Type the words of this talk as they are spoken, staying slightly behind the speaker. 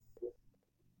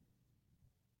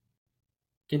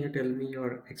Can you tell me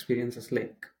your experiences?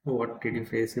 Like, what did you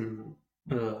face in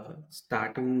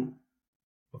starting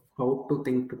of how to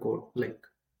think to code? Like,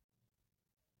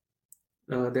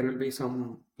 there will be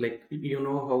some, like, you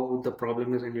know how the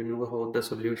problem is and you know how the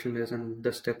solution is and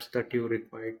the steps that you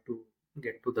require to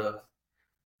get to the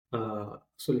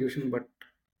solution, but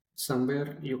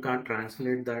somewhere you can't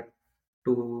translate that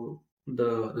to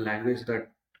the language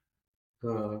that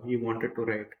you wanted to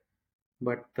write.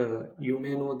 But you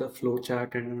may know the flow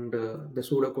chart and the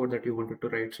pseudocode that you wanted to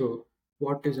write. So,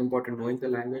 what is important, knowing the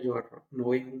language or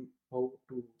knowing how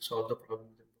to solve the problem?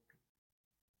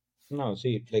 No,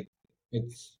 see, like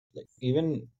it's like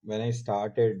even when I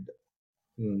started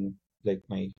like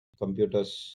my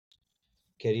computer's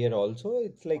career also,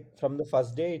 it's like from the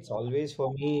first day, it's always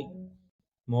for me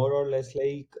more or less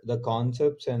like the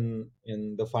concepts and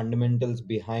the fundamentals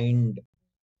behind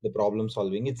the problem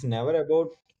solving. It's never about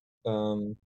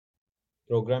um,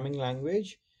 programming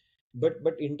language, but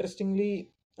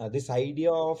interestingly, this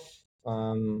idea of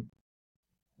um,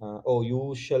 oh,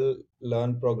 you shall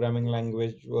learn programming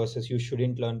language versus you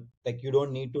shouldn't learn. Like, you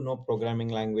don't need to know programming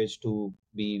language to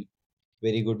be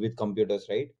very good with computers,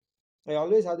 right? I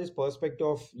always have this perspective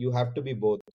of you have to be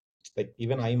both. Like,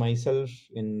 even I myself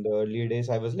in the early days,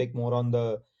 I was like more on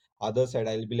the other side.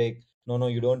 I'll be like, no, no,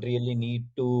 you don't really need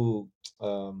to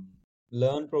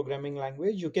learn programming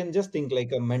language. You can just think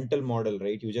like a mental model,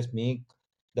 right? You just make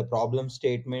the problem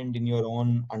statement in your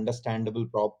own understandable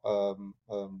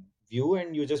view,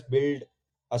 and you just build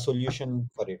a solution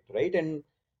for it, right?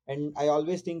 And I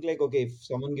always think like, okay, if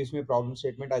someone gives me a problem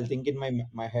statement, I'll think in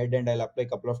my head and I'll apply a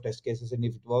couple of test cases, and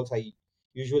if it works, I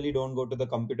usually don't go to the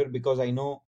computer because I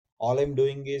know all I'm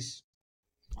doing is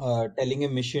telling a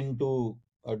machine to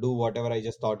do whatever I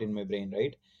just thought in my brain,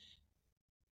 right?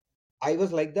 I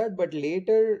was like that, but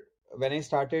later when I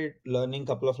started learning a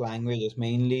couple of languages,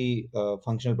 mainly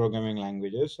functional programming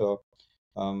languages, so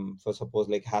for suppose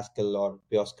like Haskell or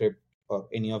PureScript or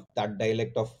any of that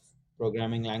dialect of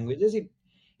programming languages,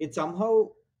 it somehow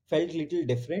felt little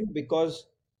different because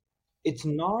it's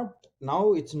not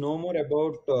now it's no more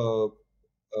about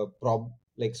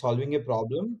like solving a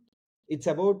problem. It's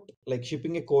about like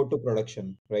shipping a code to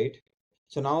production, right?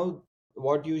 So now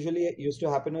what usually used to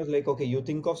happen was like, okay, you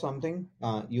think of something,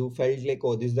 you felt like,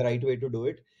 oh, this is the right way to do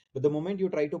it, but the moment you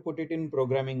try to put it in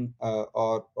programming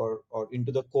or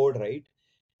into the code, right,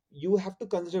 you have to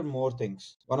consider more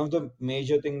things. One of the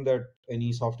major thing that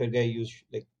any software guy use,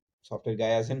 like software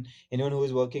guy as in anyone who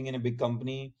is working in a big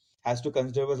company, has to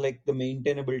consider was like the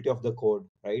maintainability of the code,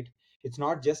 right? It's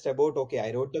not just about, okay,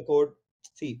 I wrote the code.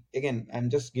 See, again, I'm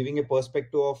just giving a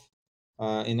perspective of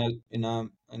in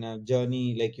a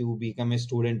journey, like you become a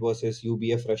student versus you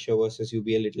be a fresher versus you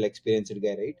be a little experienced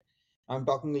guy, right? I'm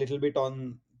talking a little bit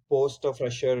on post a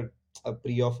fresher, a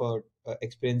pre of a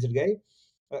experienced guy.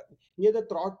 Here the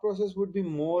thought process would be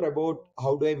more about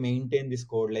how do I maintain this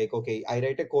code. Like, okay, I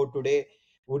write a code today.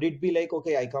 Would it be like,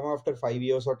 okay, I come after 5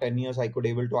 years or 10 years, I could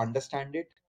able to understand it?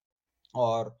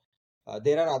 Or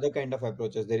there are other kind of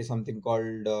approaches. There is something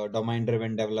called domain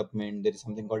driven development. There is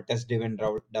something called test driven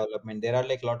development. There are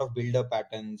like a lot of builder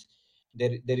patterns.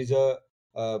 There is a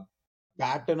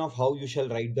pattern of how you shall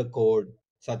write the code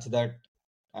such that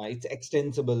it's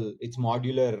extensible, it's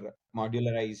modularized,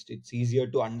 it's easier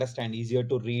to understand, easier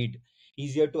to read,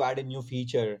 easier to add a new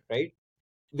feature, right?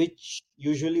 Which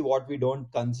usually what we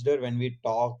don't consider when we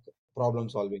talk problem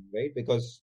solving, right?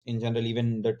 Because in general,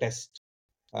 even the tests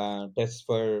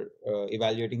for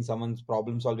evaluating someone's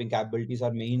problem solving capabilities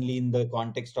are mainly in the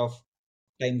context of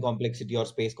time complexity or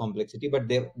space complexity, but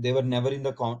they were never in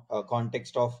the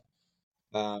context of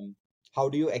um, how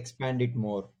do you expand it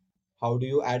more, how do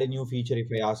you add a new feature if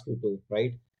I ask you to,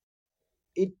 right?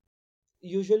 It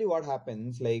usually what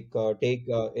happens, like take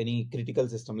any critical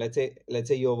system. Let's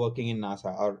say you're working in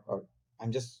NASA, or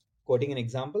I'm just quoting an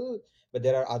example, but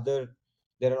there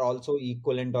are also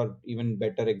equivalent or even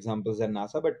better examples than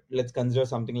NASA, but let's consider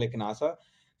something like NASA.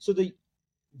 So the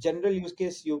general use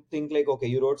case, you think like, okay,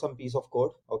 you wrote some piece of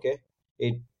code, okay,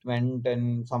 it went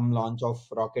and some launch of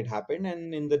rocket happened,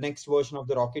 and in the next version of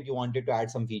the rocket you wanted to add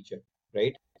some feature,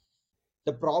 right?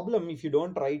 The problem, if you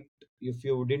don't write, if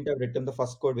you didn't have written the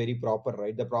first code very proper,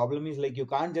 right, the problem is like you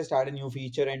can't just add a new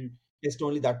feature and test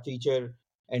only that feature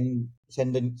and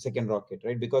send the second rocket,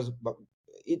 right? Because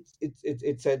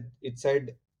it said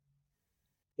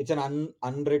it's an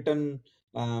unwritten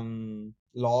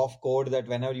law of code that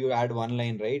whenever you add one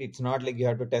line, right, it's not like you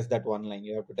have to test that one line,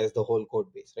 you have to test the whole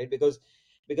code base, right? Because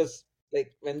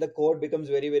like when the code becomes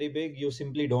very very big, you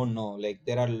simply don't know, like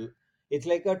there are It's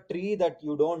like a tree that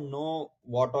you don't know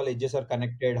what all edges are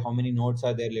connected, how many nodes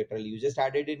are there literally. You just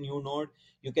added a new node.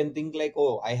 You can think like,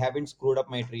 oh, I haven't screwed up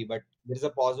my tree, but there's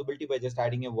a possibility by just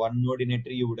adding a one node in a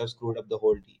tree, you would have screwed up the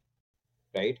whole tree,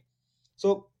 right?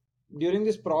 So during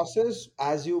this process,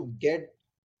 as you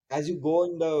go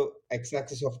in the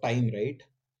x-axis of time, right,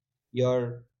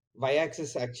 your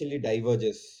y-axis actually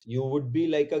diverges. You would be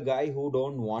like a guy who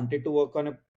don't wanted to work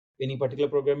on any particular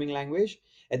programming language.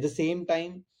 At the same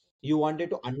time, you wanted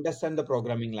to understand the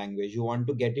programming language. You want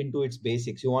to get into its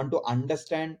basics. You want to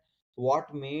understand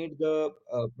what made the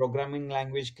programming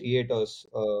language creators,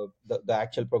 the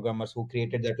actual programmers who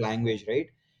created that language, right?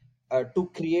 To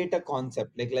create a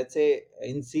concept. Like let's say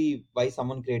in C, why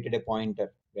someone created a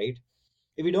pointer, right?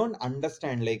 If we don't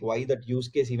understand like why that use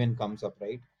case even comes up,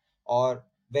 right? Or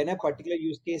when a particular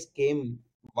use case came,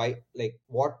 why, like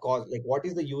what caused, like what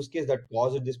is the use case that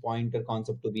caused this pointer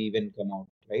concept to be even come out,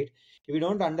 right? If we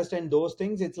don't understand those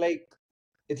things, it's like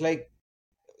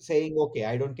saying, okay,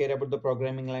 I don't care about the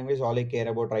programming language, all I care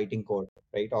about writing code,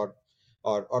 right?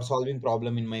 Or solving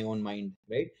problem in my own mind,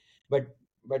 right? But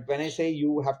when I say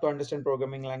you have to understand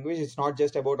programming language, it's not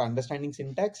just about understanding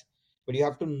syntax, but you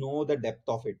have to know the depth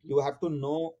of it. You have to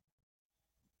know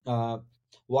uh,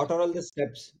 what are all the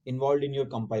steps involved in your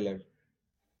compiler,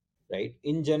 right?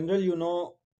 In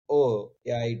general, oh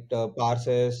yeah, it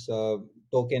parses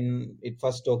token, it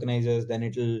first tokenizes, then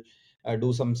it'll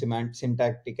do some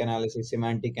syntactic analysis,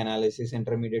 semantic analysis,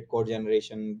 intermediate code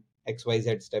generation,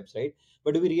 XYZ steps, right?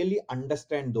 But do we really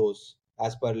understand those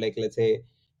as per, like, let's say,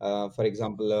 for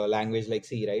example, a language like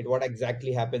C, right? What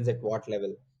exactly happens at what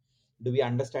level? Do we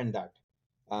understand that?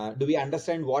 Do we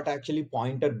understand what actually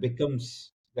pointer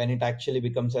becomes when it actually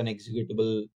becomes an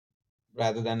executable,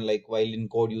 rather than like while in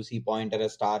code you see pointer, a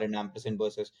star, and ampersand,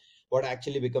 versus what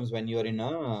actually becomes when you're in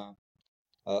a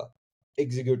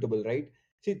executable, right?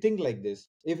 See, think like this.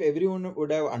 If everyone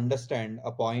would have understand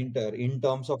a pointer in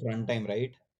terms of runtime,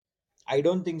 right? I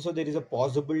don't think so there is a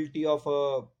possibility of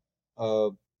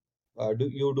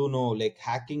do know like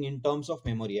hacking in terms of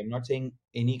memory. I'm not saying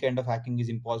any kind of hacking is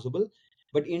impossible,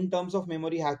 but in terms of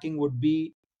memory, hacking would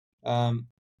be um,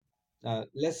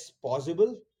 less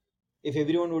possible if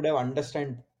everyone would have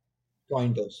understand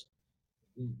pointers.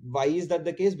 Why is that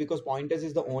the case? Because pointers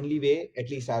is the only way, at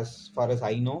least as far as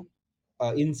I know,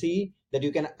 in C, that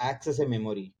you can access a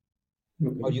memory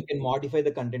or you Okay. can modify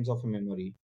the contents of a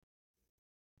memory.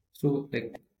 So,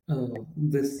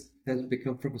 this has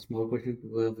become from a small question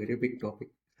to a very big topic.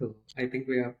 So, I think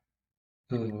we have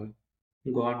uh,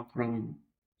 gone from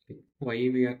why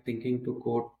we are thinking to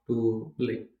code to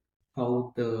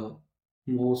how the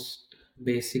most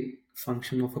basic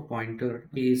function of a pointer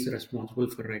is responsible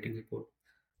for writing a code.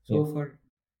 Yeah, So, for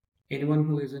anyone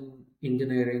who is in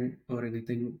engineering or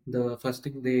anything, the first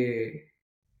thing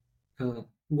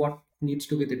what needs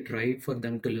to be the drive for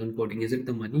them to learn coding? Is it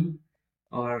the money,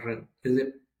 or is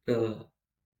it the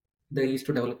ease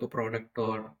to develop a product,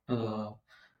 or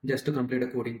just to complete a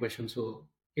coding question? So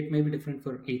it may be different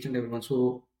for each and everyone.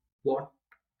 So what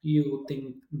you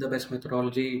think the best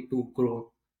methodology to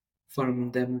grow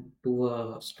from them to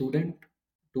a student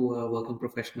to a working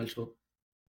professional? So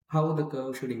how the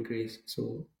curve should increase?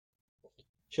 So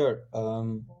sure.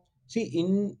 See,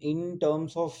 in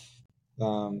terms of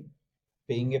um,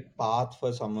 paying a path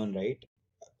for someone, right?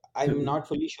 I'm okay, not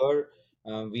fully sure.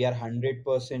 We are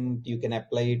 100%. You can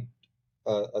apply it,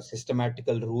 a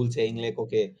systematical rule saying like,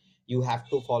 okay, you have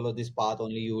to follow this path.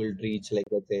 Only you will reach, like,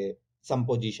 let's say, some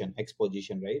position, X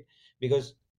position, right?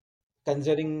 Because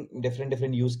considering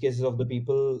different use cases of the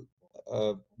people,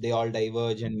 they all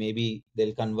diverge and maybe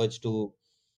they'll converge to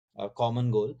a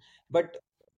common goal. But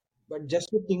just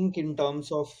to think in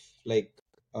terms of like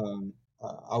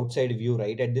outside view,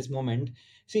 right? At this moment,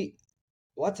 see,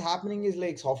 what's happening is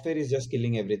like software is just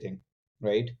killing everything,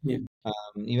 right? yeah,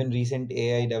 Even recent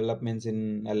AI developments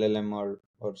in LLM or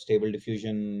stable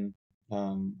diffusion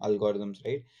algorithms,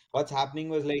 right? What's happening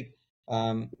was like,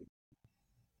 um,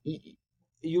 y-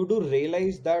 you do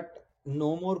realize that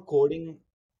no more coding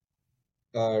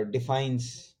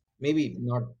defines, maybe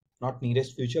not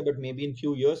nearest future, but maybe in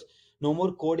few years, no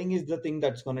more coding is the thing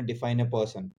that's going to define a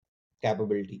person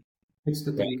capability, it's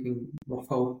the right? thinking of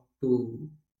how to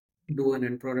do an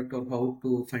end product or how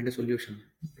to find a solution.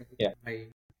 Yeah,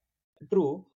 I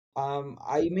true.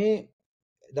 I may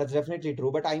That's definitely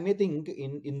true, but I may think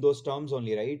in those terms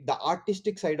only, right? The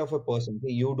artistic side of a person.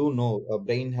 See, you do know a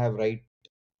brain have right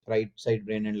side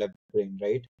brain and left brain,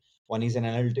 right? One is an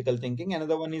analytical thinking,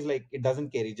 another one is like it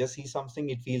doesn't care. It just sees something,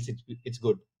 it feels it's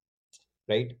good,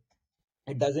 right?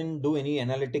 It doesn't do any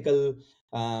analytical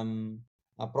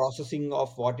processing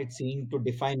of what it's seeing to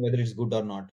define whether it's good or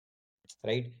not.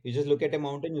 right? You just look at a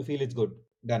mountain, you feel it's good,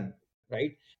 done,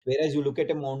 right? Whereas you look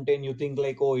at a mountain, you think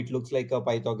like, oh, it looks like a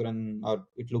Pythagorean, or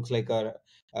it looks like a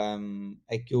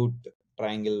acute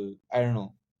triangle. I don't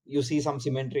know. You see some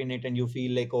symmetry in it, and you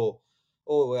feel like,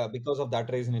 because of that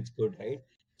reason, it's good, right?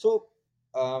 So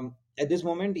at this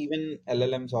moment, even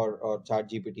LLMs or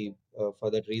ChatGPT,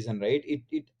 for that reason, right?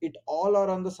 It all are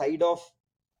on the side of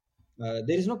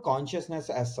there is no consciousness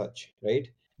as such, right?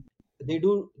 They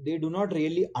do not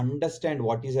really understand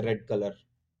what is a red color,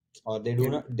 or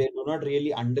Yeah. they do not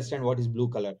really understand what is blue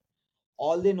color.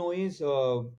 All they know is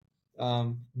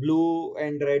blue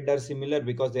and red are similar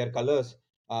because they are colors.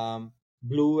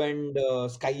 Blue and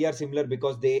sky are similar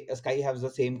because they sky has the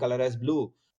same color as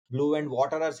blue. Blue and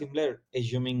water are similar,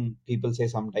 assuming people say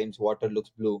sometimes water looks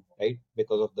blue, right,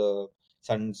 because of the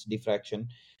sun's diffraction.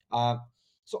 uh,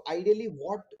 so ideally,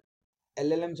 what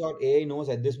LLMs or AI knows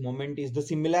at this moment is the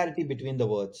similarity between the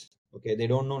words. Okay, they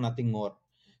don't know nothing more.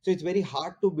 So it's very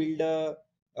hard to build a.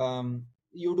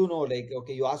 You do know, like,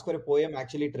 okay, you ask for a poem,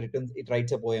 actually it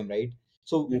writes a poem, right?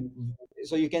 So Yeah.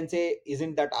 so you can say,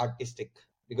 isn't that artistic?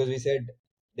 Because we said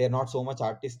they're not so much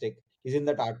artistic. Isn't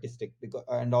that artistic? Because,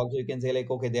 and also you can say like,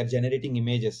 okay, they're generating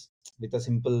images with a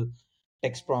simple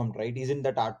text prompt, right? Isn't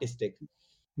that artistic?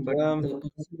 But Um, the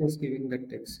person is giving the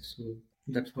text, so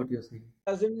that's what you're saying.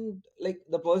 doesn't like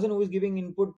the person who is giving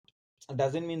input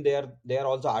doesn't mean they are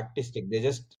also artistic. They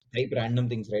just type random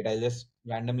things, right? I'll just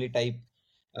randomly type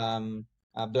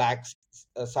black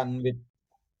sun with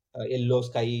yellow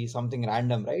sky, something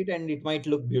random, right? And it might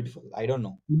look beautiful. I don't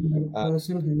know. The uh,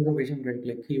 person has a vision, right?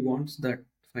 Like he wants that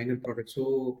final product,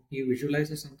 so he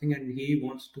visualizes something and he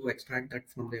wants to extract that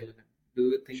from the LLM. Do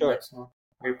you think sure, that's not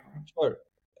right? sure.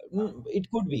 It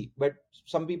could be, but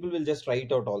some people will just try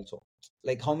it out also.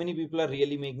 Like how many people are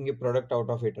really making a product out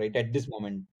of it, right? At this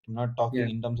moment, I'm not talking Yeah.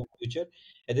 in terms of future.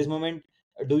 At this moment,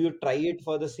 do you try it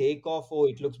for the sake of, oh,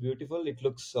 it looks beautiful, it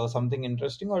looks something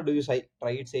interesting, or do you try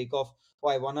it sake of, oh,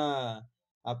 I wanna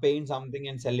paint something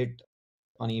and sell it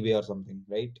on eBay or something,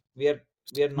 right? We are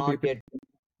Some not people yet.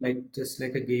 like just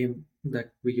like a game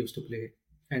that we used to play,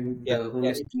 and Yeah, the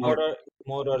yeah. only It's smart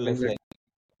more or thing less that like.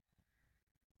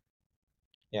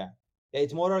 Yeah, yeah,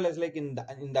 it's more or less like in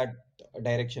that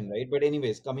direction, right? But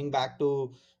anyways, coming back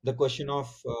to the question of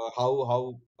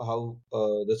how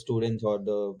the students or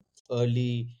the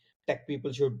early tech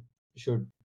people should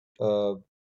uh,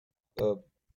 uh,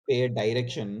 pay a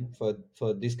direction for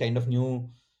this kind of new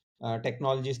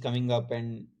technologies coming up,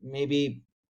 and maybe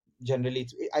generally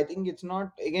I think it's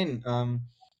not, again,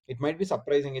 it might be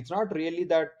surprising. It's not really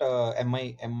that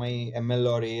ML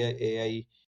or AI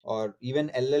or even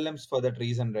LLMs for that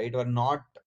reason, right, are not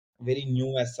very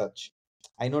new as such.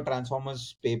 I know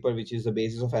Transformers paper, which is the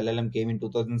basis of LLM, came in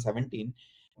 2017,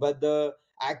 but the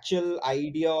actual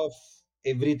idea of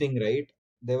everything, right,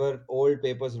 there were old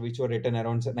papers which were written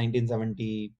around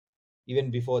 1970,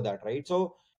 even before that, right?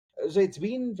 So it's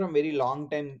been from very long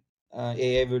time.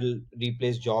 AI will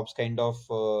replace jobs kind of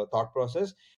thought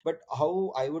process. But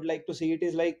how I would like to see it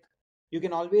is like, you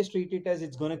can always treat it as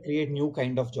it's going to create new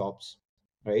kind of jobs,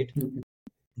 right? Mhm.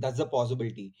 That's the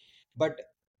possibility. But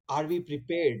are we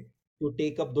prepared to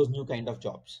take up those new kind of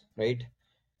jobs, right?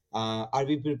 Are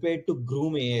we prepared to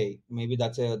groom AI? Maybe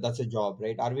that's a job,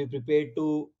 right? Are we prepared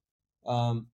to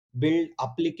build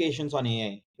applications on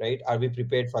AI, right? Are we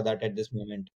prepared for that at this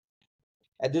moment?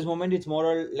 At this moment, it's more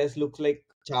or less looks like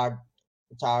chart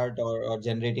or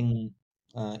generating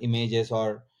images,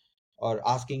 or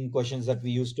asking questions that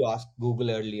we used to ask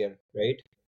Google earlier, right?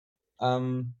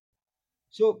 Um,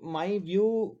 so my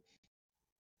view,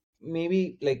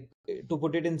 maybe like, to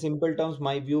put it in simple terms,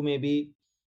 my view maybe,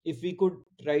 if we could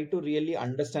try to really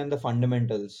understand the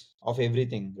fundamentals of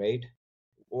everything, right?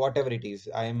 Whatever it is,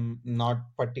 I'm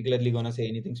not particularly going to say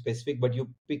anything specific, but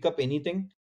you pick up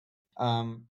anything,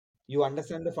 um, you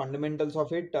understand the fundamentals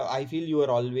of it, I feel you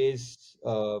are always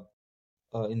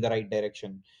in the right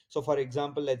direction. So for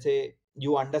example, let's say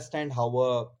you understand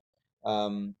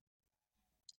um,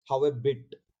 how a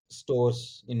bit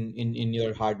stores in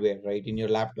your hardware, right, in your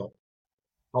laptop.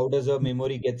 How does a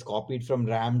memory gets copied from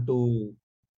RAM to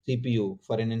CPU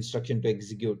for an instruction to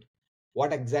execute?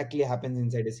 What exactly happens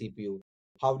inside a CPU?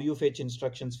 How do you fetch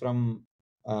instructions from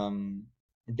um,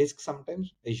 disk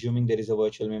sometimes, assuming there is a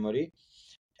virtual memory?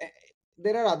 Eh,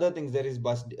 there are other things. There is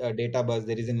data bus,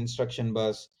 there is an instruction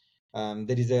bus,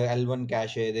 there is a L1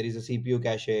 cache, there is a CPU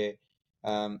cache,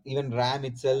 even RAM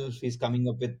itself is coming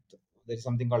up with, there's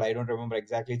something called, I don't remember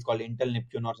exactly, it's called Intel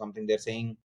Neptune or something. They're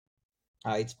saying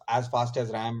it's as fast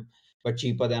as RAM but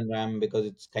cheaper than RAM, because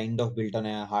it's kind of built on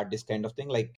a hard disk kind of thing,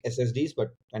 like SSDs,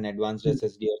 but an advanced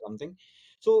SSD or something.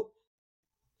 So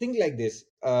think like this.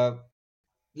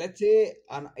 let's say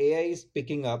an AI is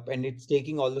picking up and it's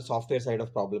taking all the software side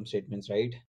of problem statements,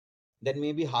 right? Then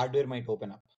maybe hardware might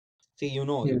open up. See,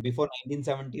 Yeah. before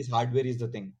 1970s, hardware is the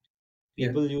thing. Yeah.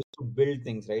 People used to build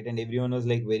things, right? And everyone was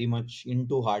like very much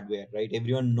into hardware, right?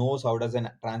 Everyone knows how does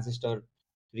a transistor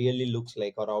really looks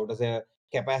like, or how does a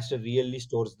capacitor really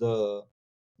stores the,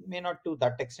 may not to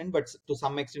that extent, but to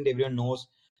some extent, everyone knows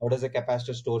how does a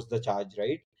capacitor stores the charge,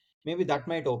 right? Maybe that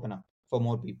might open up for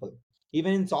more people.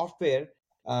 Even in software,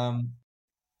 um,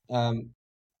 um,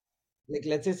 like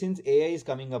let's say since AI is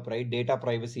coming up, right? Data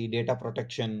privacy, data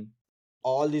protection,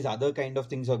 all these other kind of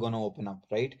things are going to open up,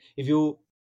 right? If you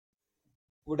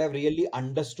would have really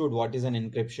understood what is an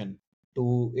encryption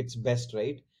to its best,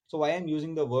 right? So why I'm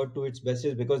using the word to its best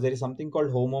is because there is something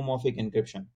called homomorphic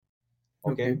encryption.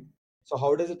 Okay. Okay. So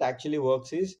how does it actually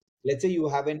works is, let's say you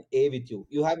have an A with you.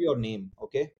 You have your name.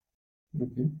 Okay.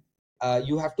 Okay.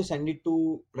 You have to send it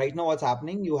to, right now what's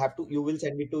happening, you will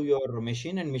send it to your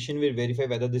machine, and machine will verify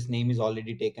whether this name is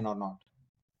already taken or not,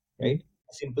 Mm. right?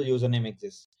 A simple username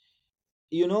exists.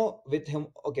 With him,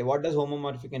 okay, what does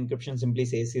homomorphic encryption simply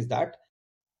says is that,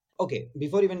 okay,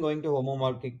 before even going to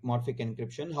homomorphic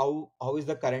encryption, how is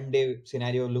the current day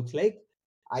scenario looks like?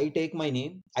 I take my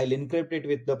name, I'll encrypt it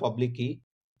with the public key,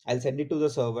 I'll send it to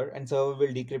the server, and server will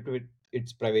decrypt with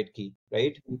its private key,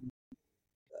 right?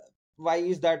 Why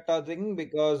is that a thing?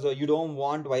 Because you don't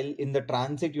want, while in the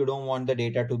transit, you don't want the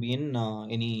data to be in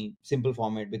any simple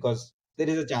format, because there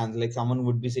is a chance like someone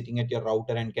would be sitting at your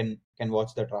router and can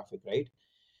watch the traffic, right?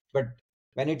 But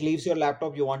when it leaves your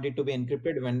laptop, you want it to be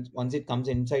encrypted. When once it comes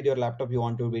inside your laptop, you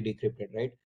want to be decrypted,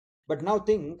 right? But now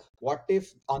think, what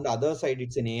if on the other side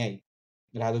it's an AI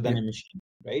rather than Yeah. a machine,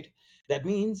 right? That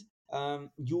means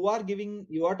you are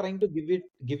trying to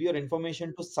give your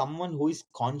information to someone who is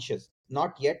conscious,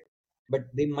 not yet, but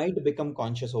they might become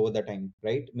conscious over the time,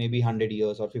 right? Maybe 100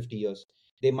 years or 50 years,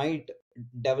 they might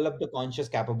develop the conscious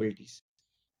capabilities,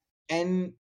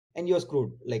 and you're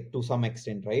screwed, like to some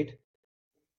extent, right?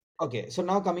 Okay, so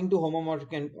now coming to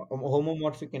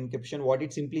homomorphic encryption, what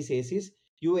it simply says is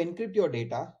you encrypt your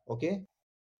data, okay?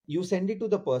 You send it to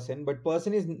the person, but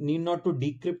person is need not to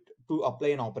decrypt to apply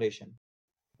an operation,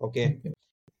 okay? Okay.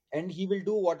 And he will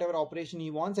do whatever operation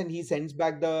he wants, and he sends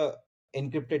back the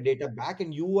encrypted data back,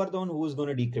 and you are the one who is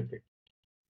going to decrypt it.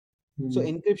 So Mm.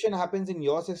 encryption happens in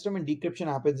your system, and decryption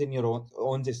happens in your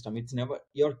own system. It's never,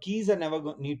 your keys are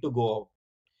never need to go out.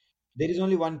 There is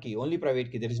only one key, only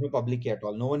private key. There is no public key at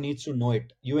all. No one needs to know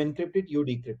it. You encrypt it, you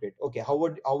decrypt it. Okay, how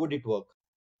would it work?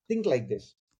 Think like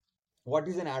this. What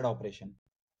is an add operation?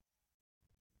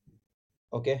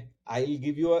 Okay, I'll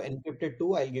give you a encrypted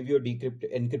 2, I'll give you a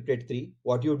encrypted 3.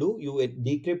 What you do, you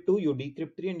decrypt 2, you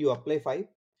decrypt 3, and you apply 5.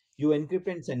 You encrypt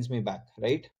and sends me back,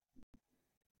 right?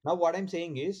 Now what I'm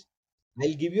saying is,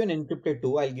 I'll give you an encrypted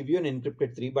 2, I'll give you an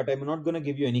encrypted 3, but I'm not going to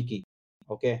give you any key.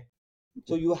 Okay.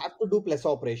 So you have to do plus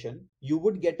operation. You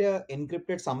would get a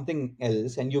encrypted something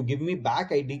else, and you give me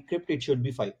back, I decrypt, it should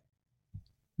be 5.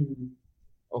 Mm.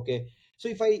 Okay. So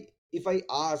if I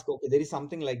ask, okay, there is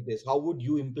something like this, how would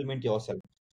you implement yourself?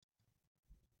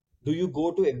 Do you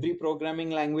go to every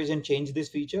programming language and change this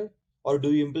feature? Or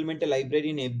do you implement a library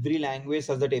in every language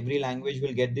such that every language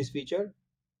will get this feature?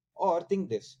 Or think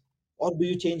this. Or do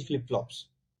you change flip flops?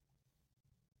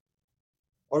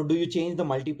 Or do you change the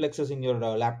multiplexers in your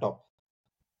laptop?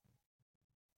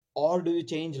 Or do you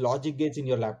change logic gates in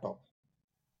your laptop?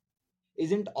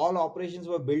 Isn't all operations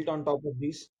were built on top of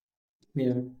these?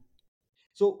 Yeah.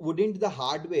 So wouldn't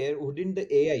the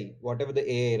AI, whatever the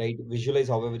AI, right, visualize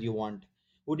however you want,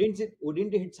 wouldn't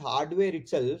its hardware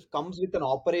itself comes with an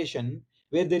operation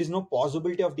where there is no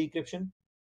possibility of decryption?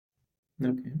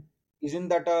 Okay. Isn't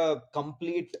that a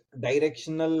complete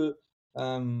directional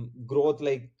growth?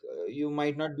 Like you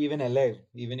might not be even alive,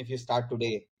 even if you start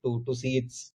today to see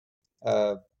its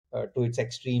uh, to its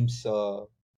extreme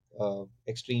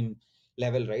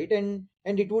level, right? And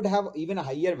it would have even a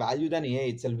higher value than AI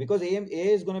itself, because AI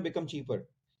is going to become cheaper.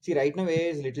 See, right now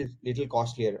AI is little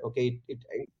costlier. Okay, it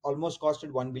almost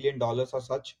costed $1 billion or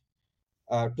such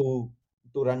to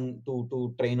run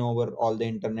to train over all the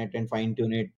internet and fine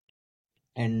tune it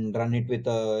and run it with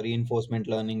reinforcement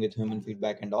learning with human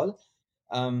feedback and all.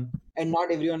 And not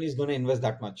everyone is going to invest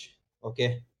that much.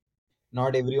 Okay,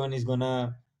 not everyone is going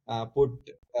to put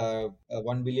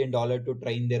 $1 billion to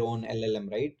train their own LLM,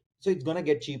 right? So it's going to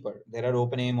get cheaper. There are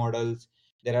OpenAI models.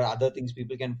 There are other things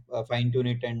people can fine tune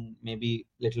it, and maybe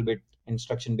little bit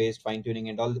instruction based fine tuning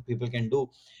and all the people can do.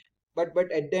 But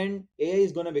at the end, AI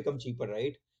is going to become cheaper,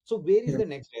 right? So where is Yeah. the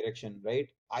next direction, right?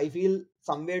 I feel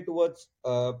somewhere towards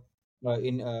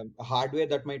in hardware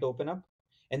that might open up,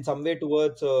 and somewhere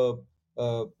towards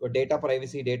data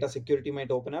privacy, data security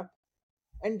might open up,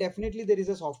 and definitely there is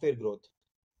a software growth.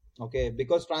 Okay,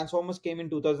 because Transformers came in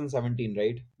 2017,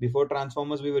 right? Before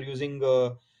Transformers, we were using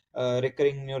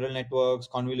recurring neural networks,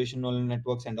 convolution neural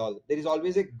networks, and all. There is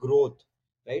always a growth,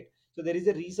 right? So there is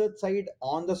a research side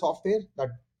on the software that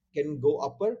can go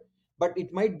upper, but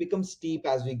it might become steep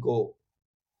as we go.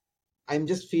 I'm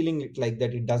just feeling it like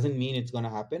that. It doesn't mean it's going to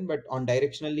happen, but on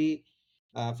directionally,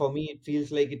 for me, it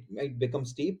feels like it might become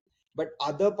steep. But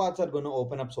other parts are going to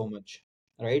open up so much,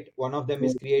 right? One of them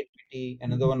is So creativity.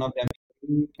 Another one of the them.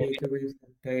 key takeaways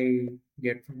that I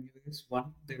get from you is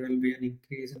one, there will be an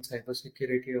increase in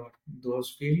cybersecurity or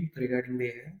those field regarding the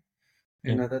AI.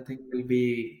 Yeah, Another thing will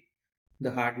be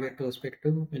the hardware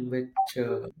perspective, in which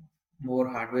more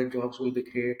hardware jobs will be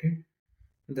created.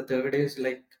 And the third is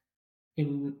like,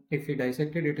 in if we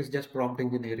dissect it, it is just prompt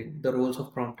engineering. The roles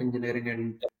of prompt engineering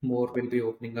and more will be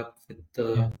opening up with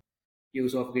yeah. the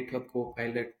use of GitHub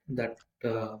Copilot that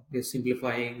is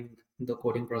simplifying the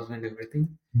coding process and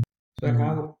everything. So I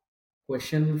have Mm-hmm. a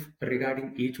question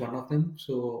regarding each one of them.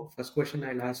 So first question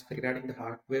I'll ask regarding the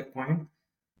hardware point.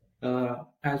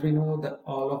 As we know that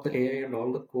all of the AI and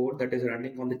all the code that is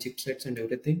running on the chipsets and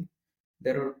everything,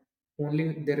 there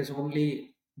is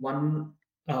only one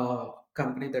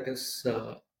company that is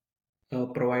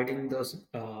providing those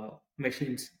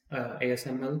machines,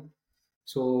 ASML.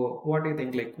 So what do you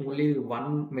think? Like only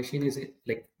one machine is it?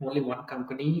 Like only one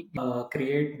company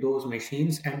create those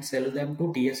machines and sell them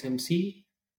to TSMC,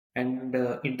 and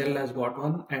Intel has got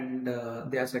one, and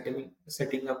they are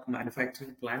setting up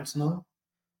manufacturing plants now.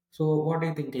 So what do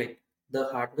you think, like the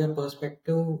hardware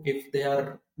perspective, if they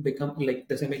are become like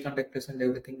the semiconductors and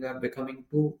everything are becoming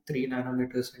to 3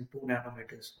 nanometers and 2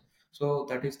 nanometers. So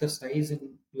that is the size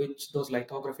in which those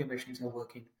lithography machines are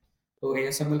working. So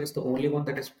ASML is the only one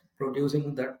that is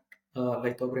producing that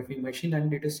lithography machine,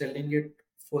 and it is selling it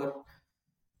for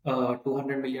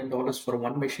 $200 million for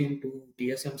one machine to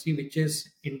TSMC, which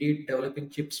is indeed developing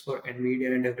chips for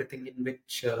NVIDIA and everything, in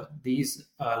which these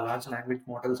large language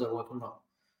models are working on.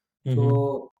 Mm-hmm.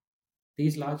 So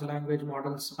these large language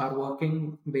models are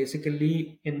working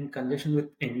basically in conjunction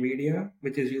with NVIDIA,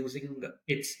 which is using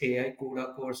its AI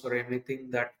CUDA cores or anything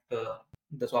that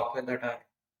the software that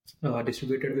are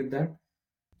distributed with that.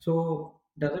 So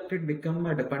doesn't it become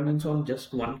a dependence on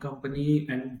just one company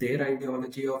and their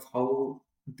ideology of how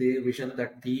they vision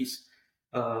that these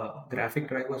graphic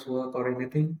drivers work or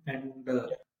anything? And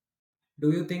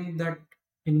do you think that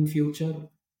in future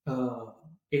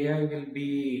AI will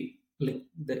be like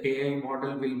the AI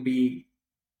model will be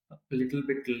a little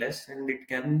bit less and it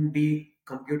can be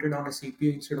computed on a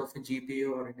CPU instead of a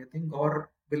GPU or anything,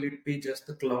 or will it be just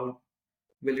the cloud?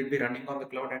 Will it be running on the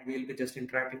cloud and we'll be just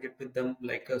interacting it with them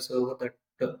like a server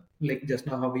that, like just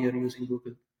now how we are using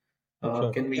Google?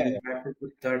 Sure. Can we Yeah, interact it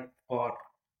with that or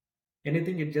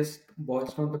anything? It just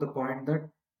boils down to the point that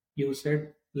you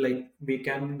said, like we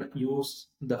can use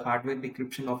the hardware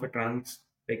decryption of a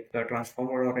like a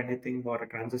transformer or anything or a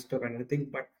transistor or anything,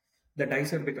 but the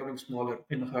dice are becoming smaller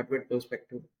in a hardware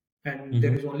perspective. yeah. And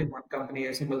there Mm-hmm. is only one company,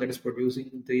 ASML, that is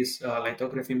producing these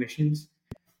lithography machines,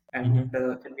 and Mm-hmm.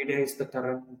 NVIDIA is the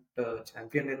current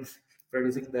champion in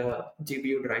producing the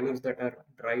GPU drivers that are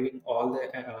driving all the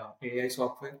AI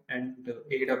software, and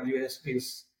AWS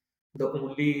is the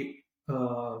only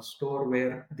store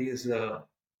where these,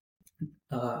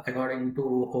 according to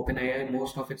OpenAI,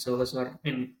 most of its servers are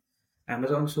in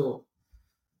Amazon. So,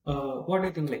 what do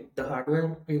you think? Like the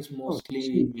hardware is Oh,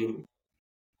 see, mostly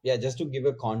yeah, just to give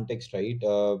a context, right?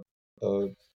 Uh,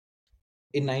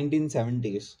 in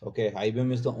 1970s, okay,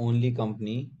 IBM is the only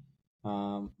company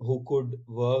who could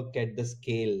work at the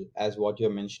scale as what you're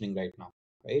mentioning right now,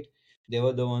 right? They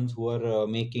were the ones who were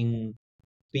making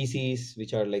PCs,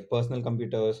 which are like personal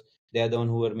computers. They are the one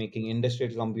who are making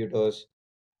industrial computers,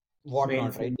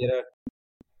 whatnot, right? mainframe. There are,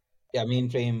 yeah,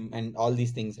 mainframe and all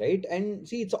these things, right? And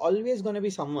see, it's always going to be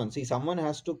someone. See, someone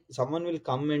will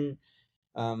come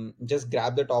and just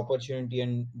grab that opportunity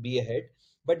and be ahead.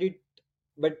 But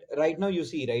but right now you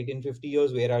see, right, in 50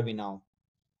 years, where are we now?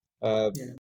 uh,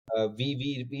 Yeah,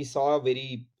 we saw a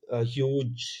very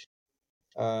huge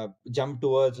jump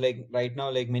towards, like, right now,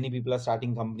 like, many people are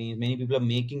starting companies, many people are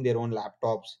making their own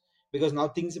laptops, because now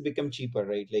things have become cheaper,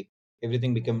 right? Like,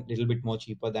 everything become a little bit more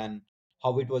cheaper than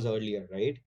how it was earlier,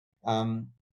 right? um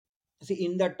See,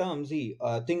 in that term, see,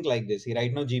 think like this. See,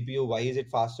 right now, GPU, why is it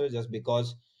faster? Just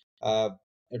because, uh,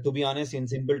 to be honest, in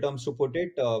simple terms, to put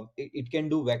it, it can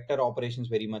do vector operations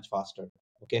very much faster.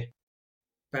 Okay.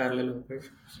 parallel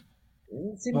operations.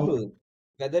 Okay. Simple.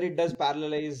 Whether it does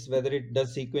parallelize, whether it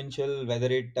does sequential, whether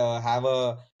it have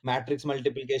a matrix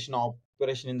multiplication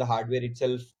operation in the hardware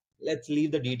itself, let's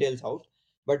leave the details out.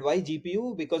 But why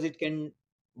GPU? Because it can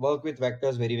work with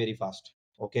vectors very, very fast.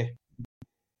 Okay.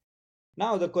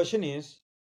 Now the question is,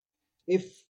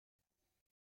 if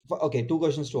okay, two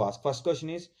questions to ask. First question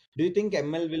is, do you think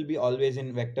ML will be always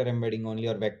in vector embedding only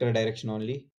or vector direction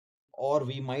only? Or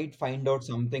we might find out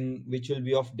something which will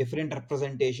be of different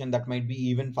representation that might be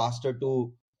even faster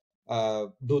to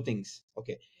do things.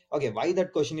 Okay. Okay. Why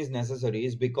that question is necessary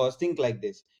is because think like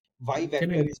this. Why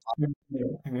Can I vector is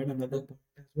add another point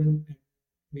as well?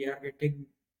 We are getting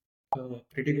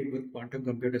pretty good with quantum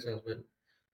computers as well.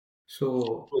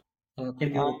 So,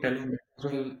 can uh, you tell me as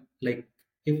well, like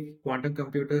if quantum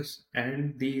computers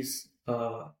and these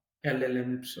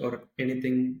LLMs or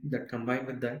anything that combine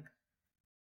with that,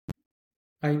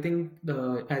 I think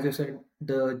as you said,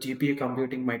 the GPU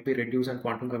computing might be reduced and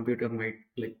quantum sure.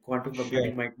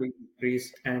 computing might be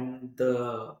increased, and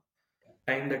the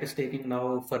time that is taking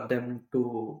now for them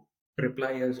to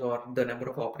reply us or the number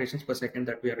of operations per second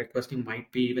that we are requesting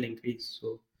might be even increased.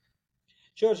 So,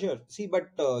 Sure, sure. See, but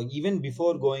even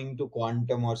before going to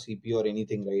quantum or CPU or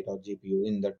anything, right, or GPU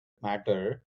in that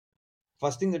matter,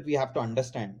 first thing that we have to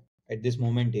understand at this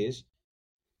moment is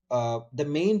the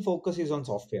main focus is on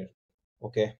software.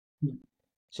 Okay. mm,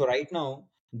 So right now,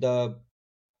 the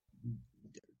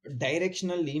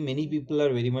directionally, many people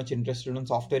are very much interested in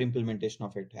software implementation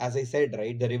of it. As I said,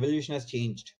 right, the revolution has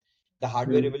changed. The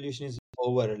hardware mm, revolution is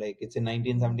over. Like it's in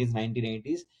 1970s,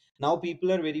 1980s. Now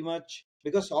people are very much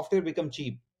because software become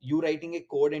cheap. You writing a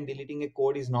code and deleting a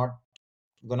code is not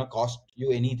gonna cost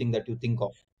you anything that you think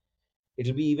of.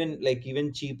 It'll be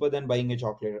even cheaper than buying a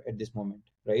chocolate at this moment,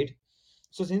 right?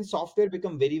 So since software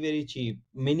become very, very cheap,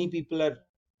 many people are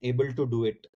able to do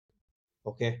it.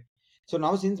 Okay. So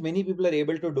now since many people are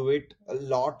able to do it, a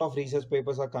lot of research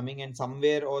papers are coming, and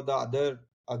somewhere or the other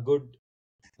a good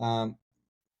um,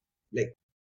 like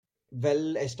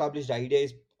well established idea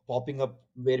is popping up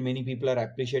where many people are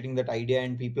appreciating that idea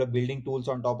and people are building tools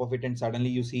on top of it, and suddenly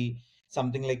you see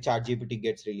something like ChatGPT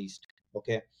gets released.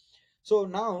 Okay. So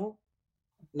now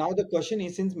the question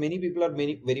is, since many people are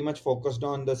very much focused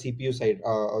on the CPU side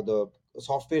or the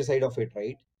software side of it,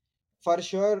 right? For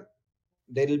sure,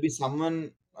 there will be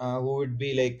someone who would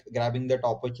be like grabbing that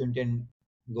opportunity and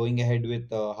going ahead with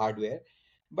hardware.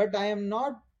 But I am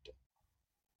not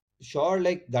sure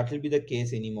like that will be the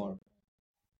case anymore.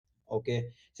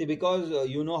 Okay. See, because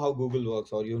you know how Google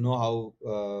works, or you know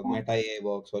how Meta AI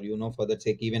works, or you know, for that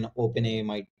sake, even OpenAI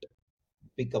might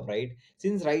pick up, right?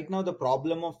 Since right now the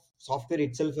problem of software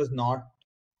itself is not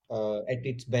at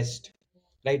its best.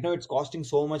 Right now, it's costing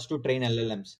so much to train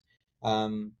LLMs.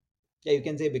 Yeah, you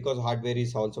can say because hardware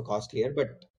is also costlier,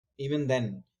 but even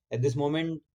then, at this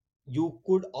moment, you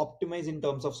could optimize in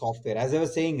terms of software. As I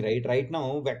was saying, right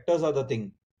now, vectors are the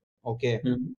thing. Okay,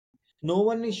 mm, no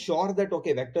one is sure that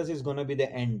okay, vectors is gonna be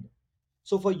the end.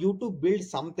 So for you to build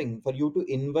something, for you to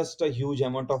invest a huge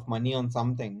amount of money on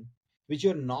something which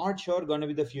you're not sure gonna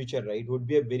be the future, right, would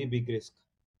be a very big risk.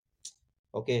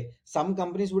 Okay, some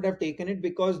companies would have taken it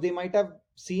because they might have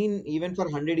seen even for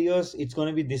 100 years it's going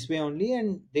to be this way only,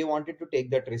 and they wanted to take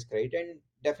that risk, right? And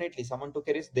definitely someone took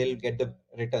a risk, they'll get the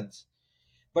returns.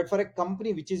 But for a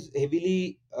company which is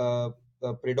heavily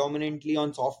predominantly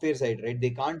on software side, right, they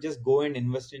can't just go and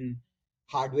invest in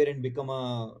hardware and become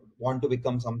a want to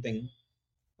become something.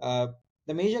 uh,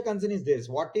 the major concern is this: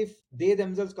 what if they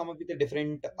themselves come up with a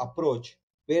different approach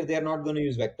where they are not going to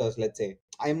use vectors? Let's say,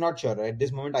 I'm not sure at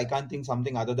this moment. I can't think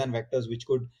something other than vectors which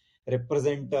could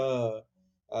represent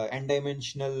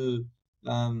n-dimensional,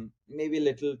 maybe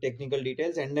little technical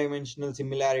details, n-dimensional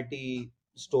similarity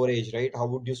storage, right? How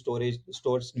would you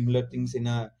store similar things in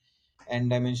a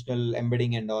n-dimensional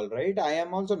embedding and all, right? I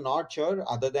am also not sure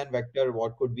other than vector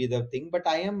what could be the thing, but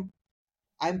I'm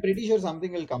pretty sure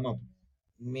something will come up.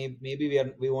 Maybe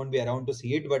we won't be around to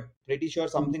see it, but pretty sure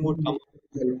something would come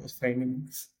up.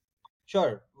 findings.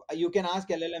 Sure, you can ask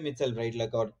LLM itself, right?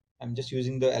 Like, or I'm just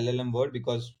using the LLM word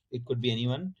because it could be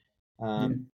anyone. Yeah.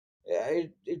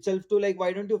 It itself to like,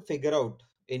 why don't you figure out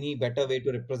any better way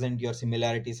to represent your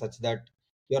similarity such that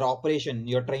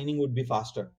your training would be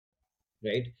faster,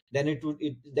 right? Then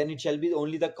it shall be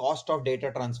only the cost of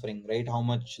data transferring, right? How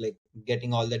much like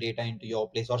getting all the data into your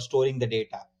place or storing the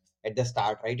data at the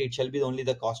start, right? It shall be only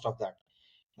the cost of that.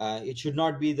 It should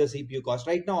not be the CPU cost.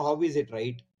 Right now, how is it,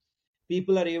 right?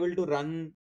 People are able to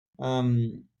run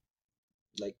um,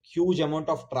 like huge amount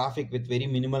of traffic with very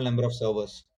minimal number of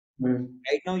servers. Mm,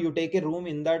 Right now, you take a room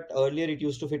in that earlier it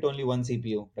used to fit only one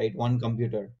CPU, right? One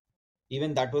computer.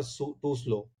 Even that was too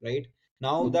slow, right?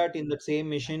 Now mm, that in that same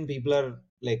machine, people are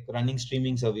like running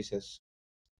streaming services.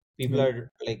 People yeah.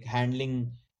 are like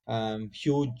handling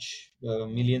huge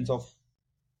millions of.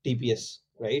 TPS,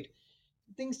 right?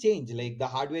 Things change. Like the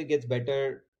hardware gets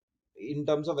better in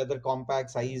terms of whether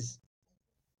compact size,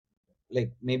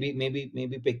 like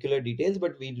maybe peculiar details,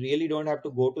 but we really don't have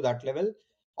to go to that level.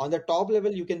 On the top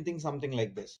level, you can think something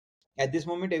like this. At this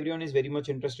moment, everyone is very much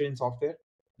interested in software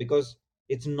because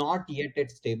it's not yet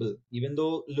at stable, even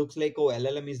though looks like, oh,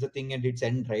 LLM is the thing and its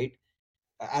end, right?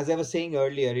 As I was saying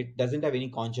earlier, it doesn't have any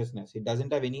consciousness, it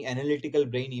doesn't have any analytical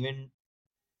brain. Even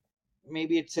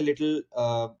maybe it's a little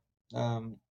um,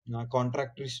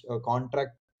 contract,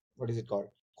 what is it called,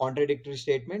 contradictory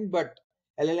statement, but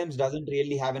LLMs doesn't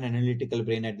really have an analytical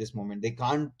brain at this moment. They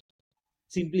can't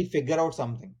simply figure out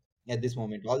something at this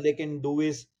moment. All they can do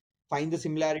is find the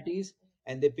similarities,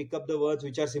 and they pick up the words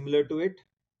which are similar to it,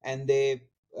 and they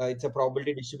it's a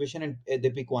probability distribution, and they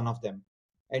pick one of them,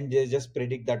 and they just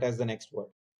predict that as the next word.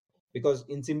 Because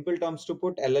in simple terms to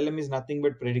put, LLM is nothing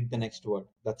but predict the next word.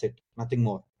 That's it, nothing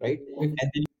more, right? If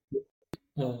And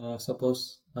then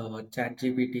suppose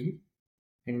ChatGPT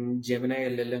and Gemini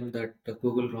LLM that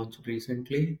Google launched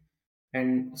recently,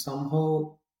 and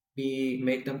somehow we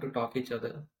make them to talk each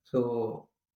other. So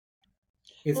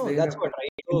is no, there that's a what, right?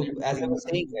 problem So in as I between was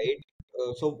saying, them? right?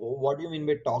 So what do you mean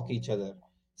by talk each other?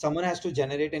 Someone has to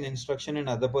generate an instruction, and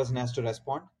other person has to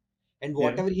respond, and Yeah,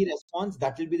 whatever he responds,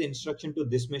 that will be the instruction to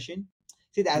this machine.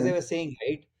 See, as I yeah, was saying,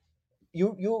 right?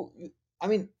 You I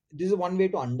mean, this is one way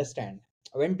to understand.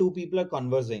 When two people are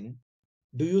conversing,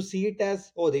 do you see it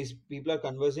as, oh, these people are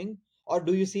conversing, or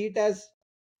do you see it as,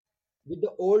 with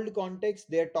the old context,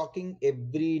 they're talking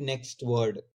every next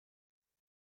word?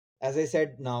 As I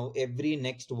said, now every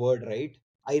next word, right?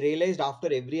 I realized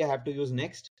after every I have to use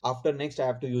next, after next I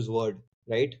have to use word,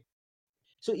 right?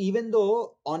 So even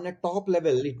though on a top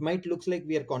level it might looks like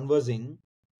we are conversing,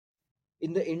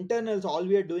 in the internals all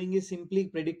we are doing is simply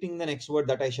predicting the next word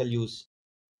that I shall use,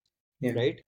 yeah.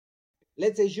 right?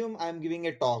 Let's assume I'm giving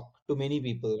a talk to many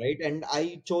people, right? And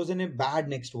I chosen a bad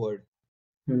next word.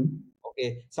 Hmm.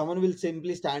 Okay, someone will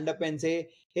simply stand up and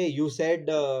say, hey, you said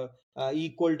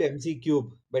equal to MC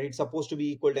cube, but it's supposed to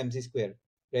be equal to MC square,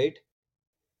 right?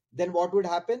 Then what would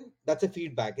happen? That's a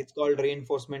feedback. It's called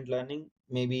reinforcement learning.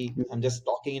 Maybe I'm just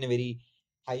talking in a very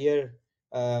higher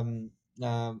um,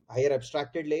 higher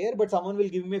abstracted layer, but someone will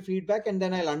give me feedback, and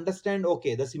then I'll understand,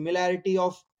 okay, the similarity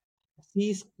of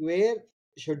c square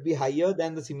should be higher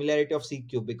than the similarity of c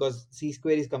cube, because c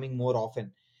square is coming more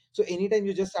often. So anytime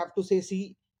you just have to say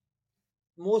c,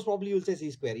 most probably you'll say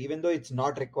c square, even though it's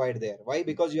not required there. Why?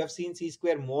 Because you have seen c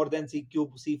square more than c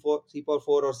cube, c4, c power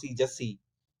 4, or c just c,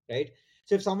 right?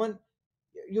 So if someone,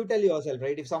 you tell yourself,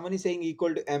 right? If someone is saying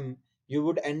equal to m, you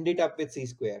would end it up with c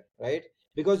square, right?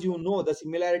 Because you know the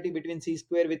similarity between c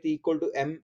square with equal to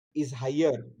m is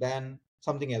higher than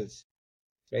something else,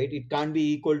 right? It can't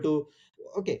be equal to,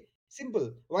 okay,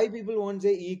 simple. Why people won't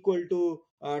say equal to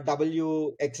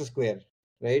w x square,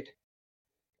 right?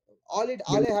 All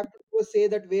I have to do is say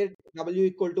that where w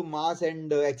equal to mass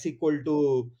and x equal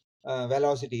to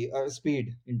velocity or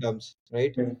speed in terms,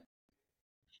 right? Yeah.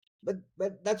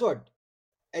 But that's what,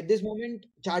 at this moment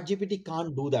ChatGPT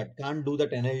can't do that, can't do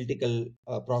that analytical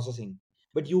processing,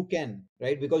 but you can,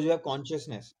 right? Because you have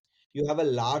consciousness, you have a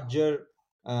larger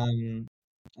um,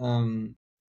 um,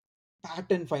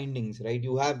 pattern findings, right?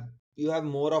 You have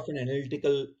more of an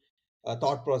analytical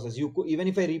thought process. You could, even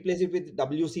if I replace it with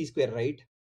wc square, right,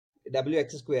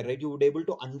 wx square, right, you would able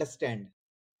to understand,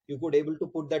 you could able to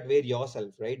put that where